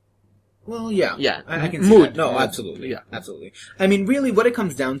 Oh. Well, yeah. Yeah. I can see Mood. that. No, Mood. absolutely. Yeah. Absolutely. I mean, really, what it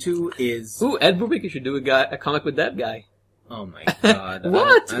comes down to is... Ooh, Ed Brubaker should do a comic with that guy. Oh my god.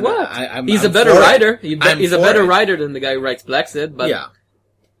 What? He's a I'm better for it. writer. He's a for better it. writer than the guy who writes Black Sid, but... Yeah.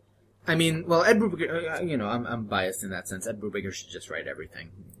 I mean, well, Ed Brubaker, I'm biased in that sense. Ed Brubaker should just write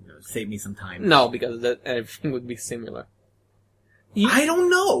everything. Save me some time. No, because everything would be similar. I don't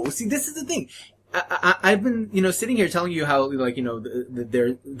know. See, this is the thing. I've been, sitting here telling you how,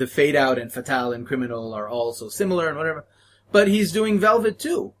 the Fade Out and Fatale and Criminal are all so similar and whatever. But he's doing Velvet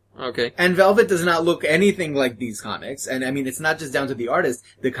too. Okay. And Velvet does not look anything like these comics. And I mean, it's not just down to the artist.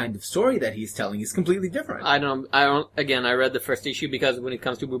 The kind of story that he's telling is completely different. Again, I read the first issue because when it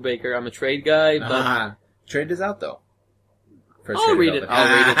comes to Brubaker, I'm a trade guy, but... Trade is out though. I'll read it.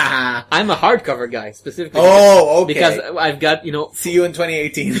 I'm a hardcover guy, specifically. Oh, okay. Because I've got, See you in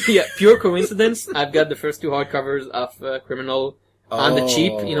 2018. yeah, pure coincidence. I've got the first two hardcovers of Criminal on the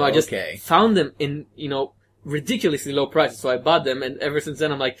cheap. I just found them in, ridiculously low prices, so I bought them, and ever since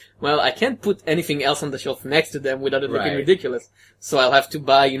then I'm like, well, I can't put anything else on the shelf next to them without it looking ridiculous. So I'll have to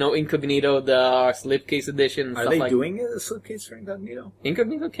buy, Incognito, the slipcase edition, and Are stuff they like doing a slipcase for Incognito?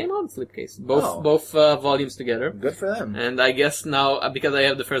 Incognito came out in slipcase. Both volumes together. Good for them. And I guess now, because I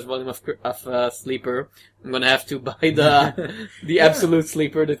have the first volume of Sleeper, I'm gonna have to buy the Absolute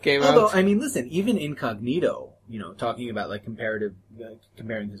Sleeper that came out. Although, I mean, listen, even Incognito, talking about like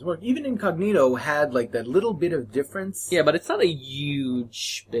comparing his work, even Incognito had like that little bit of difference. Yeah, but it's not a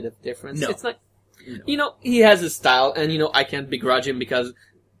huge bit of difference. No. It's not, he has his style, and I can't begrudge him because,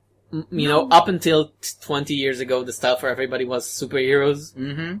 up until 20 years ago, the style for everybody was superheroes.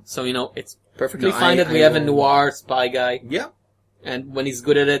 Mm-hmm. So, it's perfectly fine that we have a noir spy guy. Yeah. And when he's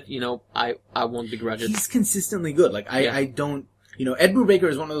good at it, I won't begrudge it. He's consistently good. Like, I don't, Ed Brubaker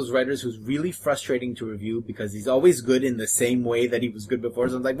is one of those writers who's really frustrating to review because he's always good in the same way that he was good before.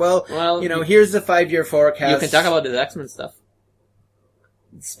 So I'm like, well, here's the 5-year forecast. You can talk about the X-Men stuff.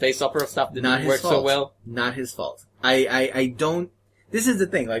 Space opera stuff didn't work so well. Not his fault. I don't, this is the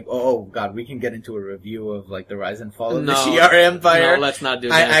thing, like, oh god, we can get into a review of like the rise and fall of the Shi'ar Empire. No, let's not do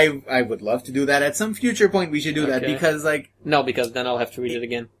that. I would love to do that at some future point. We should do that because like... No, because then I'll have to read it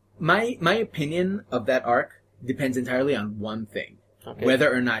again. My opinion of that arc depends entirely on one thing. Okay.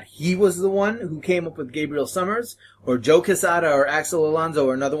 Whether or not he was the one who came up with Gabriel Summers, or Joe Quesada, or Axel Alonso,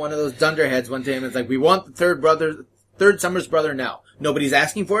 or another one of those dunderheads went to him and it's like, we want the third Summers brother now. Nobody's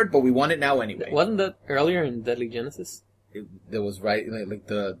asking for it, but we want it now anyway. Wasn't that earlier in Deadly Genesis? That was right, like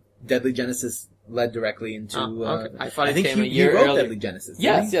the Deadly Genesis led directly into... okay. I thought I it think came a he year wrote earlier. Deadly Genesis.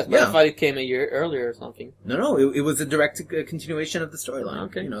 Yes, but I thought it came a year earlier or something. No, it was a direct continuation of the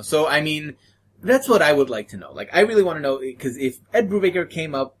storyline. Okay. So I mean, that's what I would like to know. Like, I really want to know, because if Ed Brubaker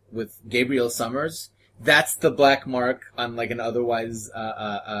came up with Gabriel Summers, that's the black mark on like an otherwise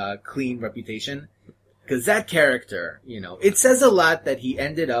clean reputation. Because that character, it says a lot that he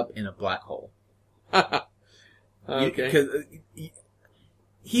ended up in a black hole. Okay. Because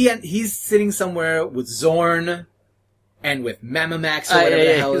he's sitting somewhere with Zorn and with Mamamax or whatever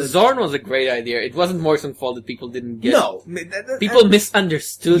the hell it is. Zorn was a great idea. It wasn't Morrison's fault that people didn't get. No, people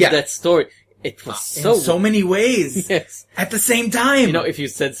misunderstood that story. It was in so many ways. Yes. At the same time. If you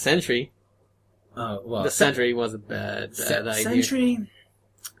said Sentry, well, the Sentry was a bad idea. Sentry.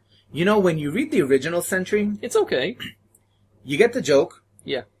 When you read the original Sentry, it's okay. You get the joke.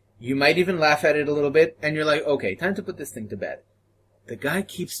 Yeah. You might even laugh at it a little bit, and you're like, okay, time to put this thing to bed. The guy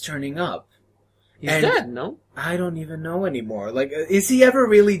keeps turning up. He's dead, no? I don't even know anymore. Like, is he ever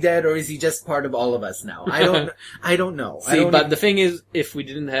really dead, or is he just part of all of us now? I don't know. See, the thing is, if we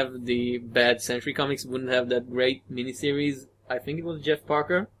didn't have the bad Sentry comics, we wouldn't have that great miniseries. I think it was Jeff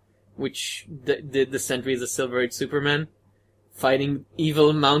Parker, which did the Sentry as a Silver Age Superman, fighting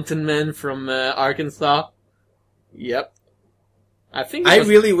evil mountain men from Arkansas. Yep. I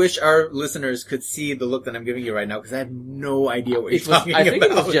really wish our listeners could see the look that I'm giving you right now, because I have no idea what you're talking about. I think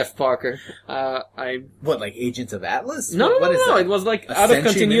it was Jeff Parker. What, like Agents of Atlas? No, what is that? It was like out of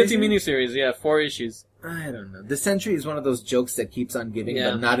continuity miniseries. Yeah, 4 issues. I don't know. The Sentry is one of those jokes that keeps on giving,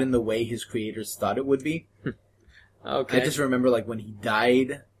 but not in the way his creators thought it would be. Okay. I just remember, like, when he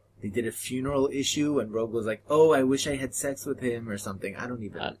died, they did a funeral issue, and Rogue was like, oh, I wish I had sex with him, or something. I don't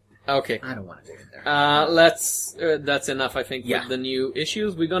even... Okay. I don't want to dig in there. That's enough, I think, with the new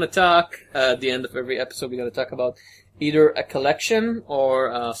issues. We're gonna talk, at the end of every episode, we're gonna talk about either a collection, or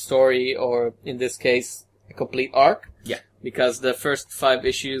a story, or, in this case, a complete arc. Yeah. Because the first 5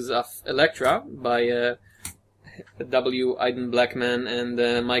 issues of Elektra, by, W. Aiden Blackman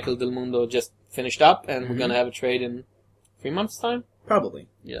and, Michael Del Mundo just finished up, and we're gonna have a trade in 3 months' time? Probably.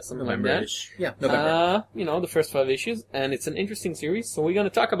 Yeah, something like that. November-ish. Yeah, November. The first 5 issues, and it's an interesting series, so we're going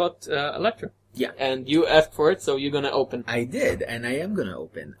to talk about Elektra. Yeah. And you asked for it, so you're going to open. I did, and I am going to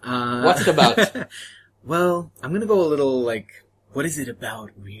open. What's it about? Well, I'm going to go a little, what is it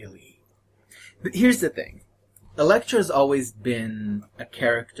about, really? But here's the thing. Elektra's always been a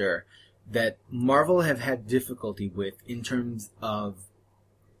character that Marvel have had difficulty with in terms of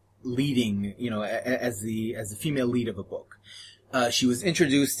leading, as the female lead of a book. She was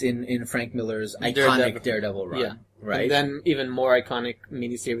introduced in Frank Miller's iconic Daredevil run. Yeah. Right? And then even more iconic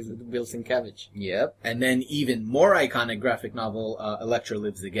miniseries with Bill Sienkiewicz. Yep. And then even more iconic graphic novel, Elektra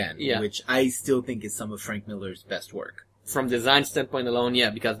Lives Again, which I still think is some of Frank Miller's best work. From design standpoint alone,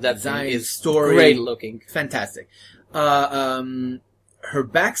 yeah, because that design is story, great looking. Fantastic. Her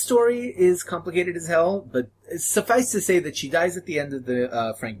backstory is complicated as hell, but suffice to say that she dies at the end of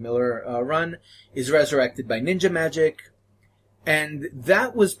the Frank Miller run, is resurrected by ninja magic, and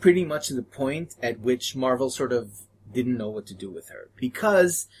that was pretty much the point at which Marvel sort of didn't know what to do with her.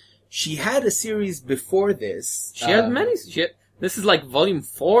 Because she had a series before this. She had many. This is like volume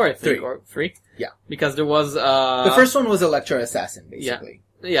 4, I think, 3. or 3? Yeah. Because there was... the first one was Elektra Assassin, basically.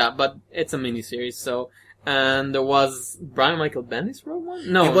 Yeah, but it's a miniseries, so... And there was... Brian Michael Bendis wrote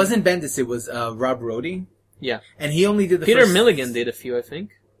one? No. It wasn't Bendis, it was Rob Brody. Yeah. And he only did the Peter first... Milligan did a few, I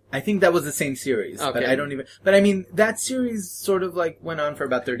think. I think that was the same series, okay. But I don't even... But I mean, that series sort of went on for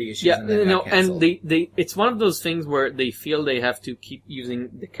about 30 issues and then got canceled. And it's one of those things where they feel they have to keep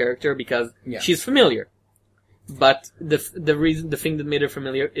using the character because she's familiar. But the thing that made her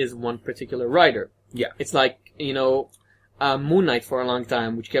familiar is one particular writer. Yeah. It's like, Moon Knight for a long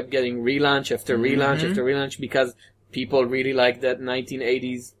time, which kept getting relaunch after relaunch after relaunch because people really like that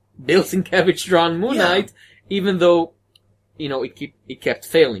 1980s Bill Sienkiewicz drawn Moon Knight, even though, it kept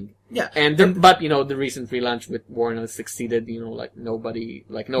failing. Yeah. But the recent relaunch with Warner succeeded, nobody's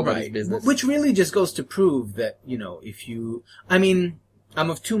right. business. Which really just goes to prove that, if you... I'm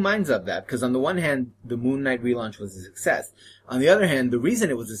of two minds of that, because on the one hand, the Moon Knight relaunch was a success. On the other hand, the reason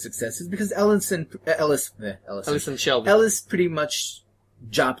it was a success is because Ellis pretty much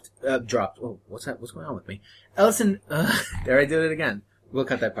dropped. Oh, what's going on with me? Ellison, there I did it again. We'll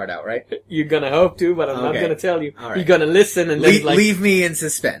cut that part out, right? You're gonna hope to, but I'm not gonna tell you. All right. You're gonna listen and then leave me in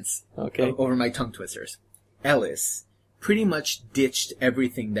suspense. Okay. Over my tongue twisters. Ellis pretty much ditched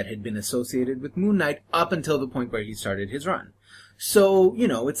everything that had been associated with Moon Knight up until the point where he started his run. So,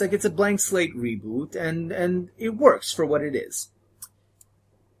 it's a blank slate reboot, and it works for what it is.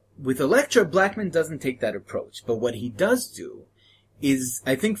 With Elektra, Blackman doesn't take that approach, but what he does do is,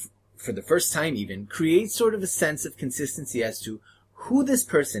 I think, for the first time even, create sort of a sense of consistency as to who this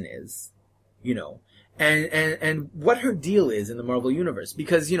person is, and what her deal is in the Marvel Universe.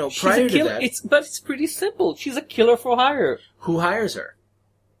 Because, prior to that... It's pretty simple. She's a killer for hire. Who hires her?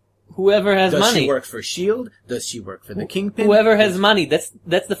 Whoever has money. Does she work for S.H.I.E.L.D.? Does she work for the Kingpin? Whoever has money. That's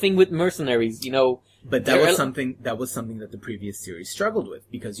the thing with mercenaries, But that was something that the previous series struggled with.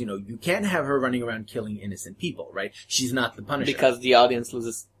 Because, you can't have her running around killing innocent people, right? She's not the Punisher. Because the audience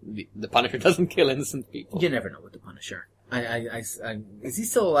loses... The Punisher doesn't kill innocent people. You never know with the Punisher. Is he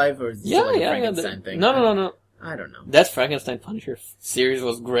still alive, or is he still a Frankenstein thing? No. I don't know. That Frankenstein Punisher series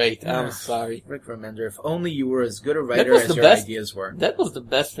was great. I'm sorry. Rick Remender, if only you were as good a writer as your ideas were. That was the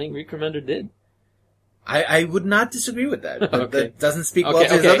best thing Rick Remender did. I would not disagree with that, but that doesn't speak well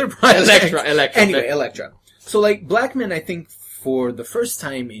to his other projects. Elektra. So, Blackman, I think, for the first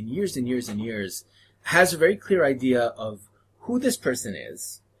time in years and years and years, has a very clear idea of who this person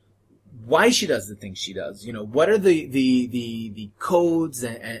is, why she does the things she does, what are the codes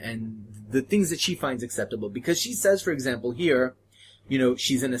and the things that she finds acceptable. Because she says, for example, here,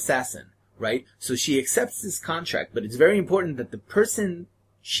 she's an assassin, right? So she accepts this contract, but it's very important that the person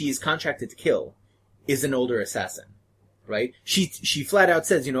she is contracted to kill is an older assassin, right? She flat out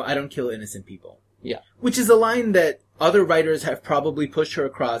says, I don't kill innocent people. Yeah. Which is a line that other writers have probably pushed her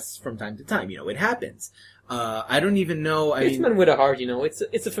across from time to time. It happens. I don't even know. Hitman with a heart,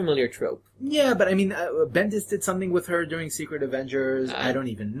 it's a familiar trope. Yeah, but Bendis did something with her during Secret Avengers. I don't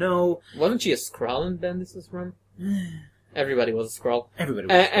even know. Wasn't she a Skrull in Bendis' run? Everybody was a Skrull. Everybody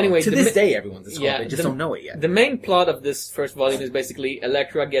was a Skrull. Anyway, to this day, everyone's a Skrull. Yeah, they just don't know it yet. The main plot of this first volume is basically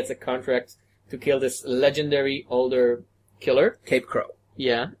Elektra gets a contract to kill this legendary older killer. Cape Crow.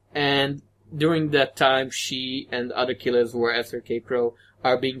 Yeah, and during that time, she and other killers who were after Cape Crow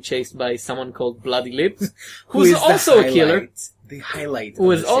are being chased by someone called Bloody Lips, who's also a killer. The highlight.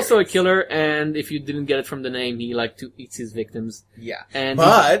 Who is also a killer, and if you didn't get it from the name, he liked to eat his victims. Yeah. And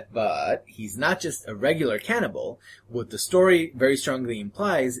but he's not just a regular cannibal. What the story very strongly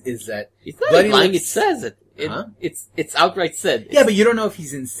implies is that it's not implying, it says it. It's outright said. Yeah, but you don't know if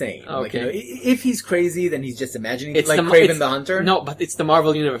he's insane. Okay. Like, you know, if he's crazy, then he's just imagining it's like Kraven the Hunter. No, but it's the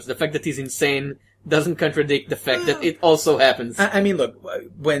Marvel Universe. The fact that he's insane doesn't contradict the fact that it also happens. I mean, look,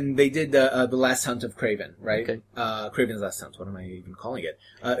 when they did the Last Hunt of Kraven, right? Okay. Kraven's Last Hunt. What am I even calling it?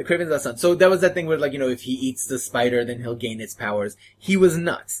 Kraven's Last Hunt. So that was that thing where, like, you know, if he eats the spider, then he'll gain its powers. He was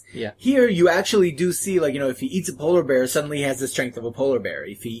nuts. Yeah. Here, you actually do see, like, you know, if he eats a polar bear, suddenly he has the strength of a polar bear.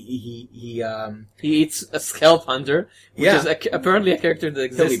 If he eats a scalp hunter, which is apparently a character that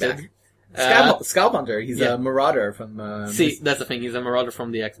existed. Scalp Hunter. He's a marauder from. That's the thing. He's a marauder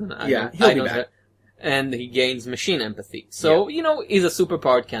from the X-Men. He'll be back. And he gains machine empathy. So, you know, he's a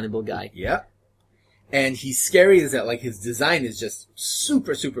superpowered cannibal guy. Yeah. And he's scary as that. Like, his design is just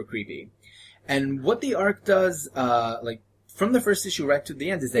super, super creepy. And what the arc does, like, from the first issue right to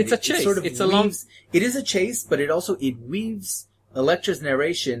the end is that it's a chase. It sort of it is a chase, but it weaves Elektra's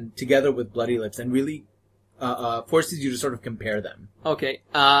narration together with Bloody Lips and really forces you to sort of compare them. Okay,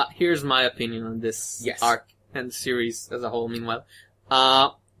 here's my opinion on this arc and series as a whole, meanwhile.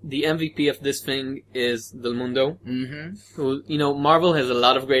 The MVP of this thing is Del Mundo. Mm-hmm. Who, you know, Marvel has a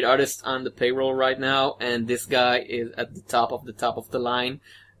lot of great artists on the payroll right now, and this guy is at the top of the line.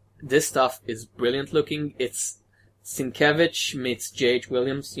 This stuff is brilliant looking. It's Sienkiewicz meets J.H.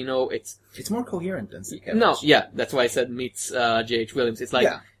 Williams, you know, it's more coherent than Sienkiewicz. No, yeah, that's why I said meets J.H. Williams. It's like,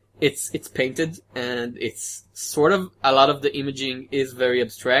 it's painted, and it's sort of, a lot of the imaging is very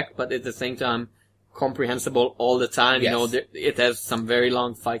abstract, but at the same time, comprehensible all the time. Yes. You know, it has some very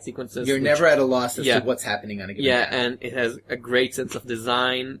long fight sequences. You're never at a loss as to what's happening on a given panel. And it has a great sense of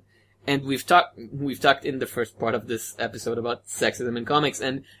design. And we've talked in the first part of this episode about sexism in comics,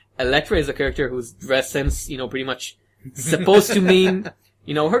 and Elektra is a character whose dress sense, you know, pretty much supposed to mean,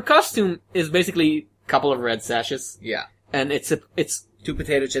 you know, her costume is basically a couple of red sashes. Yeah. And it's 2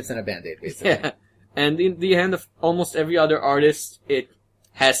 potato chips and a Band-Aid, basically. Yeah. And in the hand of almost every other artist, it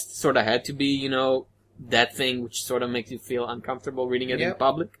had to be, you know, that thing which sort of makes you feel uncomfortable reading it in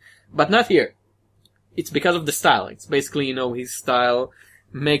public. But not here. It's because of the style. It's basically, you know, his style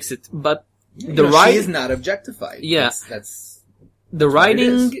makes it. But the writing... She is not objectified. Yeah. That's the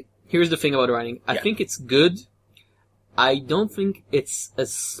writing... Here's the thing about writing. I think it's good. I don't think it's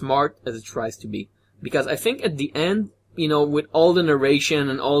as smart as it tries to be. Because I think at the end, you know, with all the narration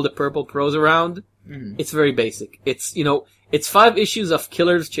and all the purple prose around, it's very basic. It's, you know, it's 5 issues of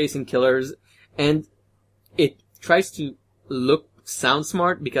killers chasing killers, and it tries to sound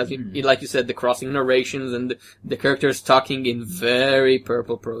smart because, like you said, the crossing narrations and the characters talking in very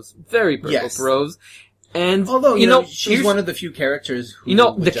purple prose. Very purple prose. And, although, you know, she's one of the few characters who, you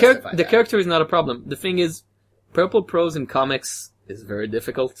know, the character is not a problem. The thing is, purple prose in comics is very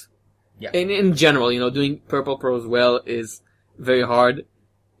difficult. Yeah. In general, you know, doing purple prose well is very hard.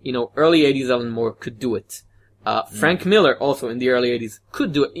 You know, early 80s Alan Moore could do it. Frank Miller, also in the early 80s,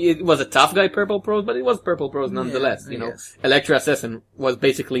 could do it. It was a tough guy purple prose, but it was purple prose nonetheless, you know. Elektra Assassin was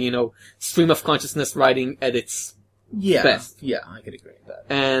basically, you know, stream of consciousness writing at its best. Yeah, I could agree with that.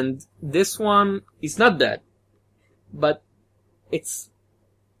 And this one is not that, but it's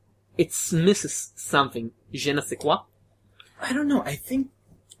misses something. Je ne sais quoi. I don't know.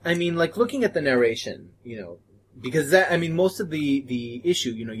 I mean, like, looking at the narration, you know, because that, I mean, most of the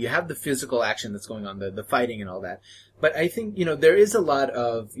issue, you know, you have the physical action that's going on, the fighting and all that. But I think, you know, there is a lot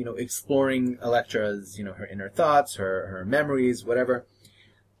of, you know, exploring Elektra's, you know, her inner thoughts, her memories, whatever.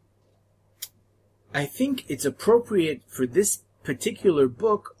 I think it's appropriate for this particular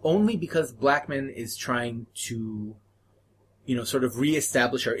book only because Blackman is trying to, you know, sort of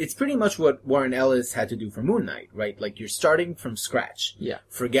reestablish her. It's pretty much what Warren Ellis had to do for Moon Knight, right? Like, you're starting from scratch. Yeah.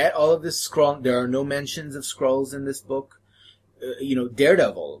 Forget all of this Skrull. There are no mentions of Skrulls in this book. You know,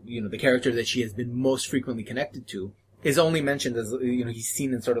 Daredevil, you know, the character that she has been most frequently connected to, is only mentioned as, you know, he's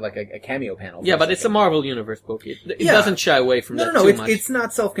seen in sort of like a cameo panel. Yeah, but it's a Marvel Universe book. It doesn't shy away from that too much. It's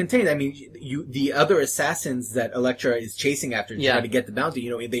not self-contained. I mean, the other assassins that Elektra is chasing after to try to get the bounty, you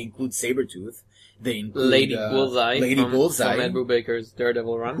know, they include Sabretooth. They include Lady Bullseye from Ed Brubaker's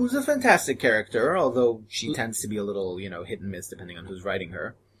Daredevil run. Who's a fantastic character, although she tends to be a little, you know, hit and miss depending on who's writing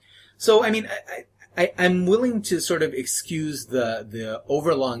her. So, I mean, I'm willing to sort of excuse the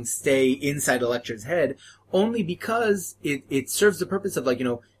overlong stay inside Elektra's head only because it serves the purpose of, like, you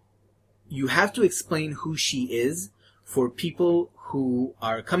know, you have to explain who she is for people who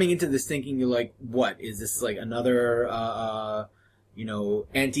are coming into this thinking, you're like, what? Is this like another,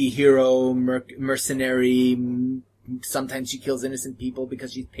 anti-hero, mercenary. Sometimes she kills innocent people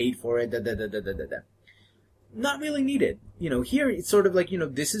because she's paid for it. Not really needed. Here it's sort of like,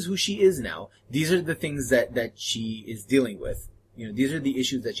 this is who she is now. These are the things that she is dealing with. These are the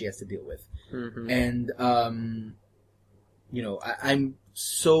issues that she has to deal with. Mm-hmm. And, I'm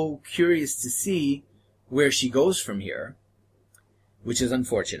so curious to see where she goes from here, which is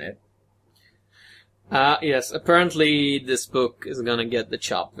unfortunate. Yes, apparently this book is gonna get the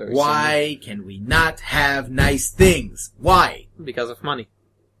chop very soon. Why can we not have nice things? Why? Because of money.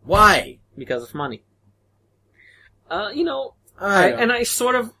 Why? Because of money. I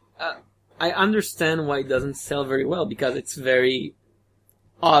understand why it doesn't sell very well, because it's very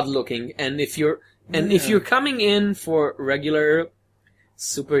odd looking, and if you're coming in for regular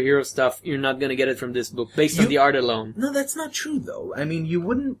superhero stuff, you're not gonna get it from this book based on the art alone. No, that's not true though. I mean,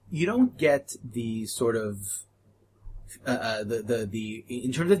 you don't get the sort of, the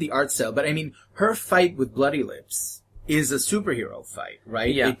in terms of the art style, but I mean, her fight with Bloody Lips is a superhero fight,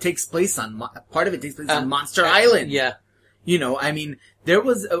 right? Yeah. It takes place part of it takes place on Monster Island. Yeah. I mean, there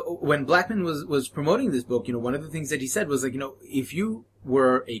was, when Blackman was promoting this book, one of the things that he said was like, if you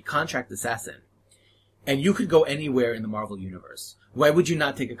were a contract assassin, and you could go anywhere in the Marvel Universe, why would you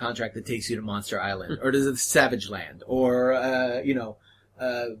not take a contract that takes you to Monster Island, or to the Savage Land, or,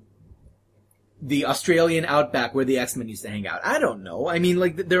 the Australian outback where the X-Men used to hang out? I don't know. I mean,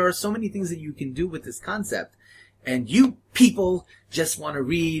 like, there are so many things that you can do with this concept, and you people just want to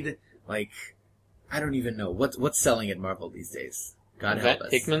read, like, I don't even know. What's selling at Marvel these days? God help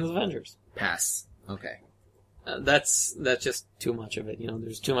us. Hickman's Avengers. Pass. Okay. That's just too much of it.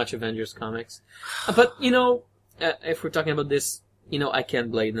 There's too much Avengers comics. But, if we're talking about this, I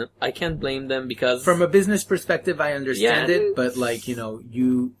can't blame them. I can't blame them because... From a business perspective, I understand it, but like,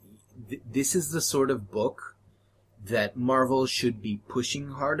 this is the sort of book that Marvel should be pushing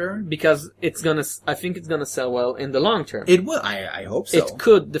harder. Because I think it's gonna sell well in the long term. It will. I hope so. It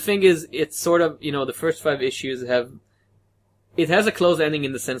could. The thing is, it's sort of, the first 5 issues it has a close ending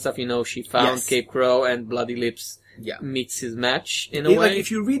in the sense of, she found Cape Crow and Bloody Lips meets his match in a way. Like,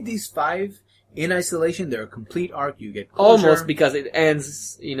 if you read these 5 in isolation, they're a complete arc. You get closure. Almost, because it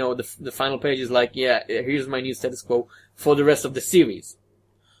ends, the final page is like, here's my new status quo for the rest of the series.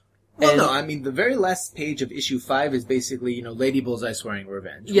 Well, no, I mean, the very last page of issue 5 is basically, Lady Bullseye swearing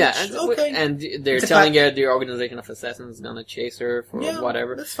revenge. Yeah, okay. And they're telling her the Organization of Assassins is gonna chase her for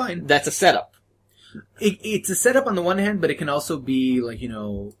whatever. That's fine. That's a setup. It's a setup on the one hand, but it can also be like,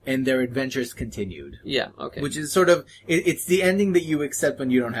 and their adventures continued. Yeah, okay. Which is sort of, it's the ending that you accept when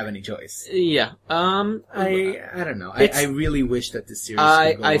you don't have any choice. Yeah. I don't know. I really wish that this series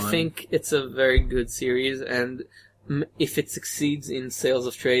could go on. I think it's a very good series, and if it succeeds in sales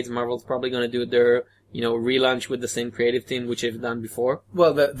of trades, Marvel's probably gonna do their, relaunch with the same creative team, which they've done before.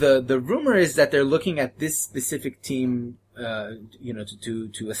 Well, the rumor is that they're looking at this specific team,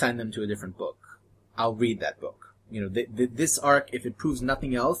 to assign them to a different book. I'll read that book. This arc, if it proves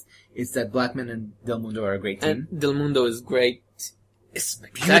nothing else, is that Blackman and Del Mundo are a great team. And Del Mundo is great. It's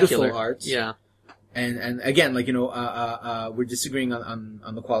beautiful art. Yeah. And again, like, we're disagreeing on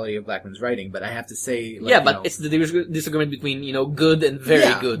the quality of Blackman's writing, but I have to say, it's the disagreement between, good and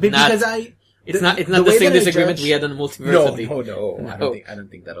very good. Because it's not the same disagreement we had on Multiversity. No. I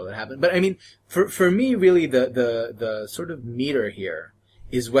don't think that'll happen. But I mean, for me, really, the sort of meter here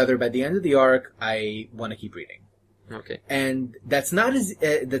is whether by the end of the arc I want to keep reading. Okay. And that's not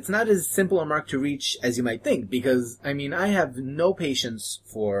as simple a mark to reach as you might think, because I mean, I have no patience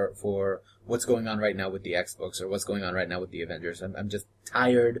for what's going on right now with the X books or what's going on right now with the Avengers. I'm just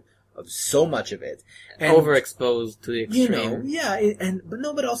tired of so much of it. And, overexposed to the extreme.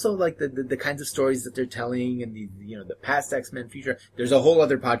 But also like the kinds of stories that they're telling and the past X-Men, future. There's a whole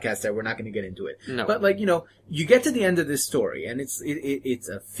other podcast that we're not going to get into it. No. But like, you get to the end of this story and it's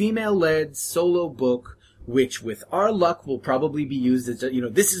a female-led solo book, which with our luck will probably be used as,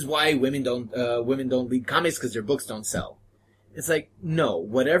 this is why women don't lead comics because their books don't sell. It's like, no,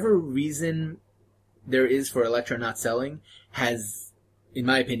 whatever reason there is for Elektra not selling has, in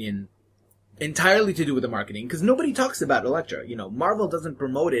my opinion, entirely to do with the marketing, because nobody talks about Elektra. Marvel doesn't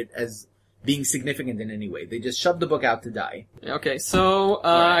promote it as being significant in any way. They just shove the book out to die. Okay, so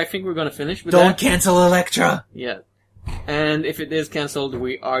I think we're going to finish with Don't cancel Elektra! Yeah. And if it is cancelled,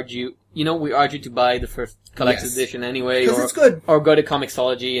 we urge you to buy the first collector's edition anyway. Because it's good. Or go to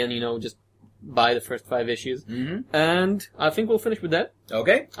Comixology and, just buy the first 5 issues. Mm-hmm. And I think we'll finish with that.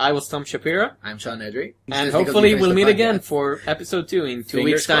 Okay. I was Tom Shapira. I'm Sean Nedry. And hopefully we'll meet again for episode 2 in 2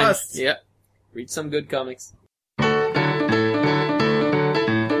 weeks' time. Crossed. Yeah. Read some good comics.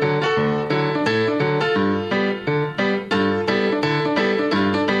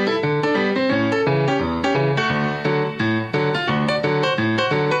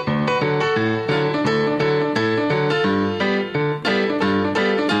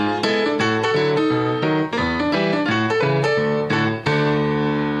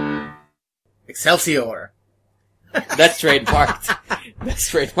 Excelsior. That's trademarked.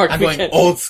 That's trademarked. I'm going old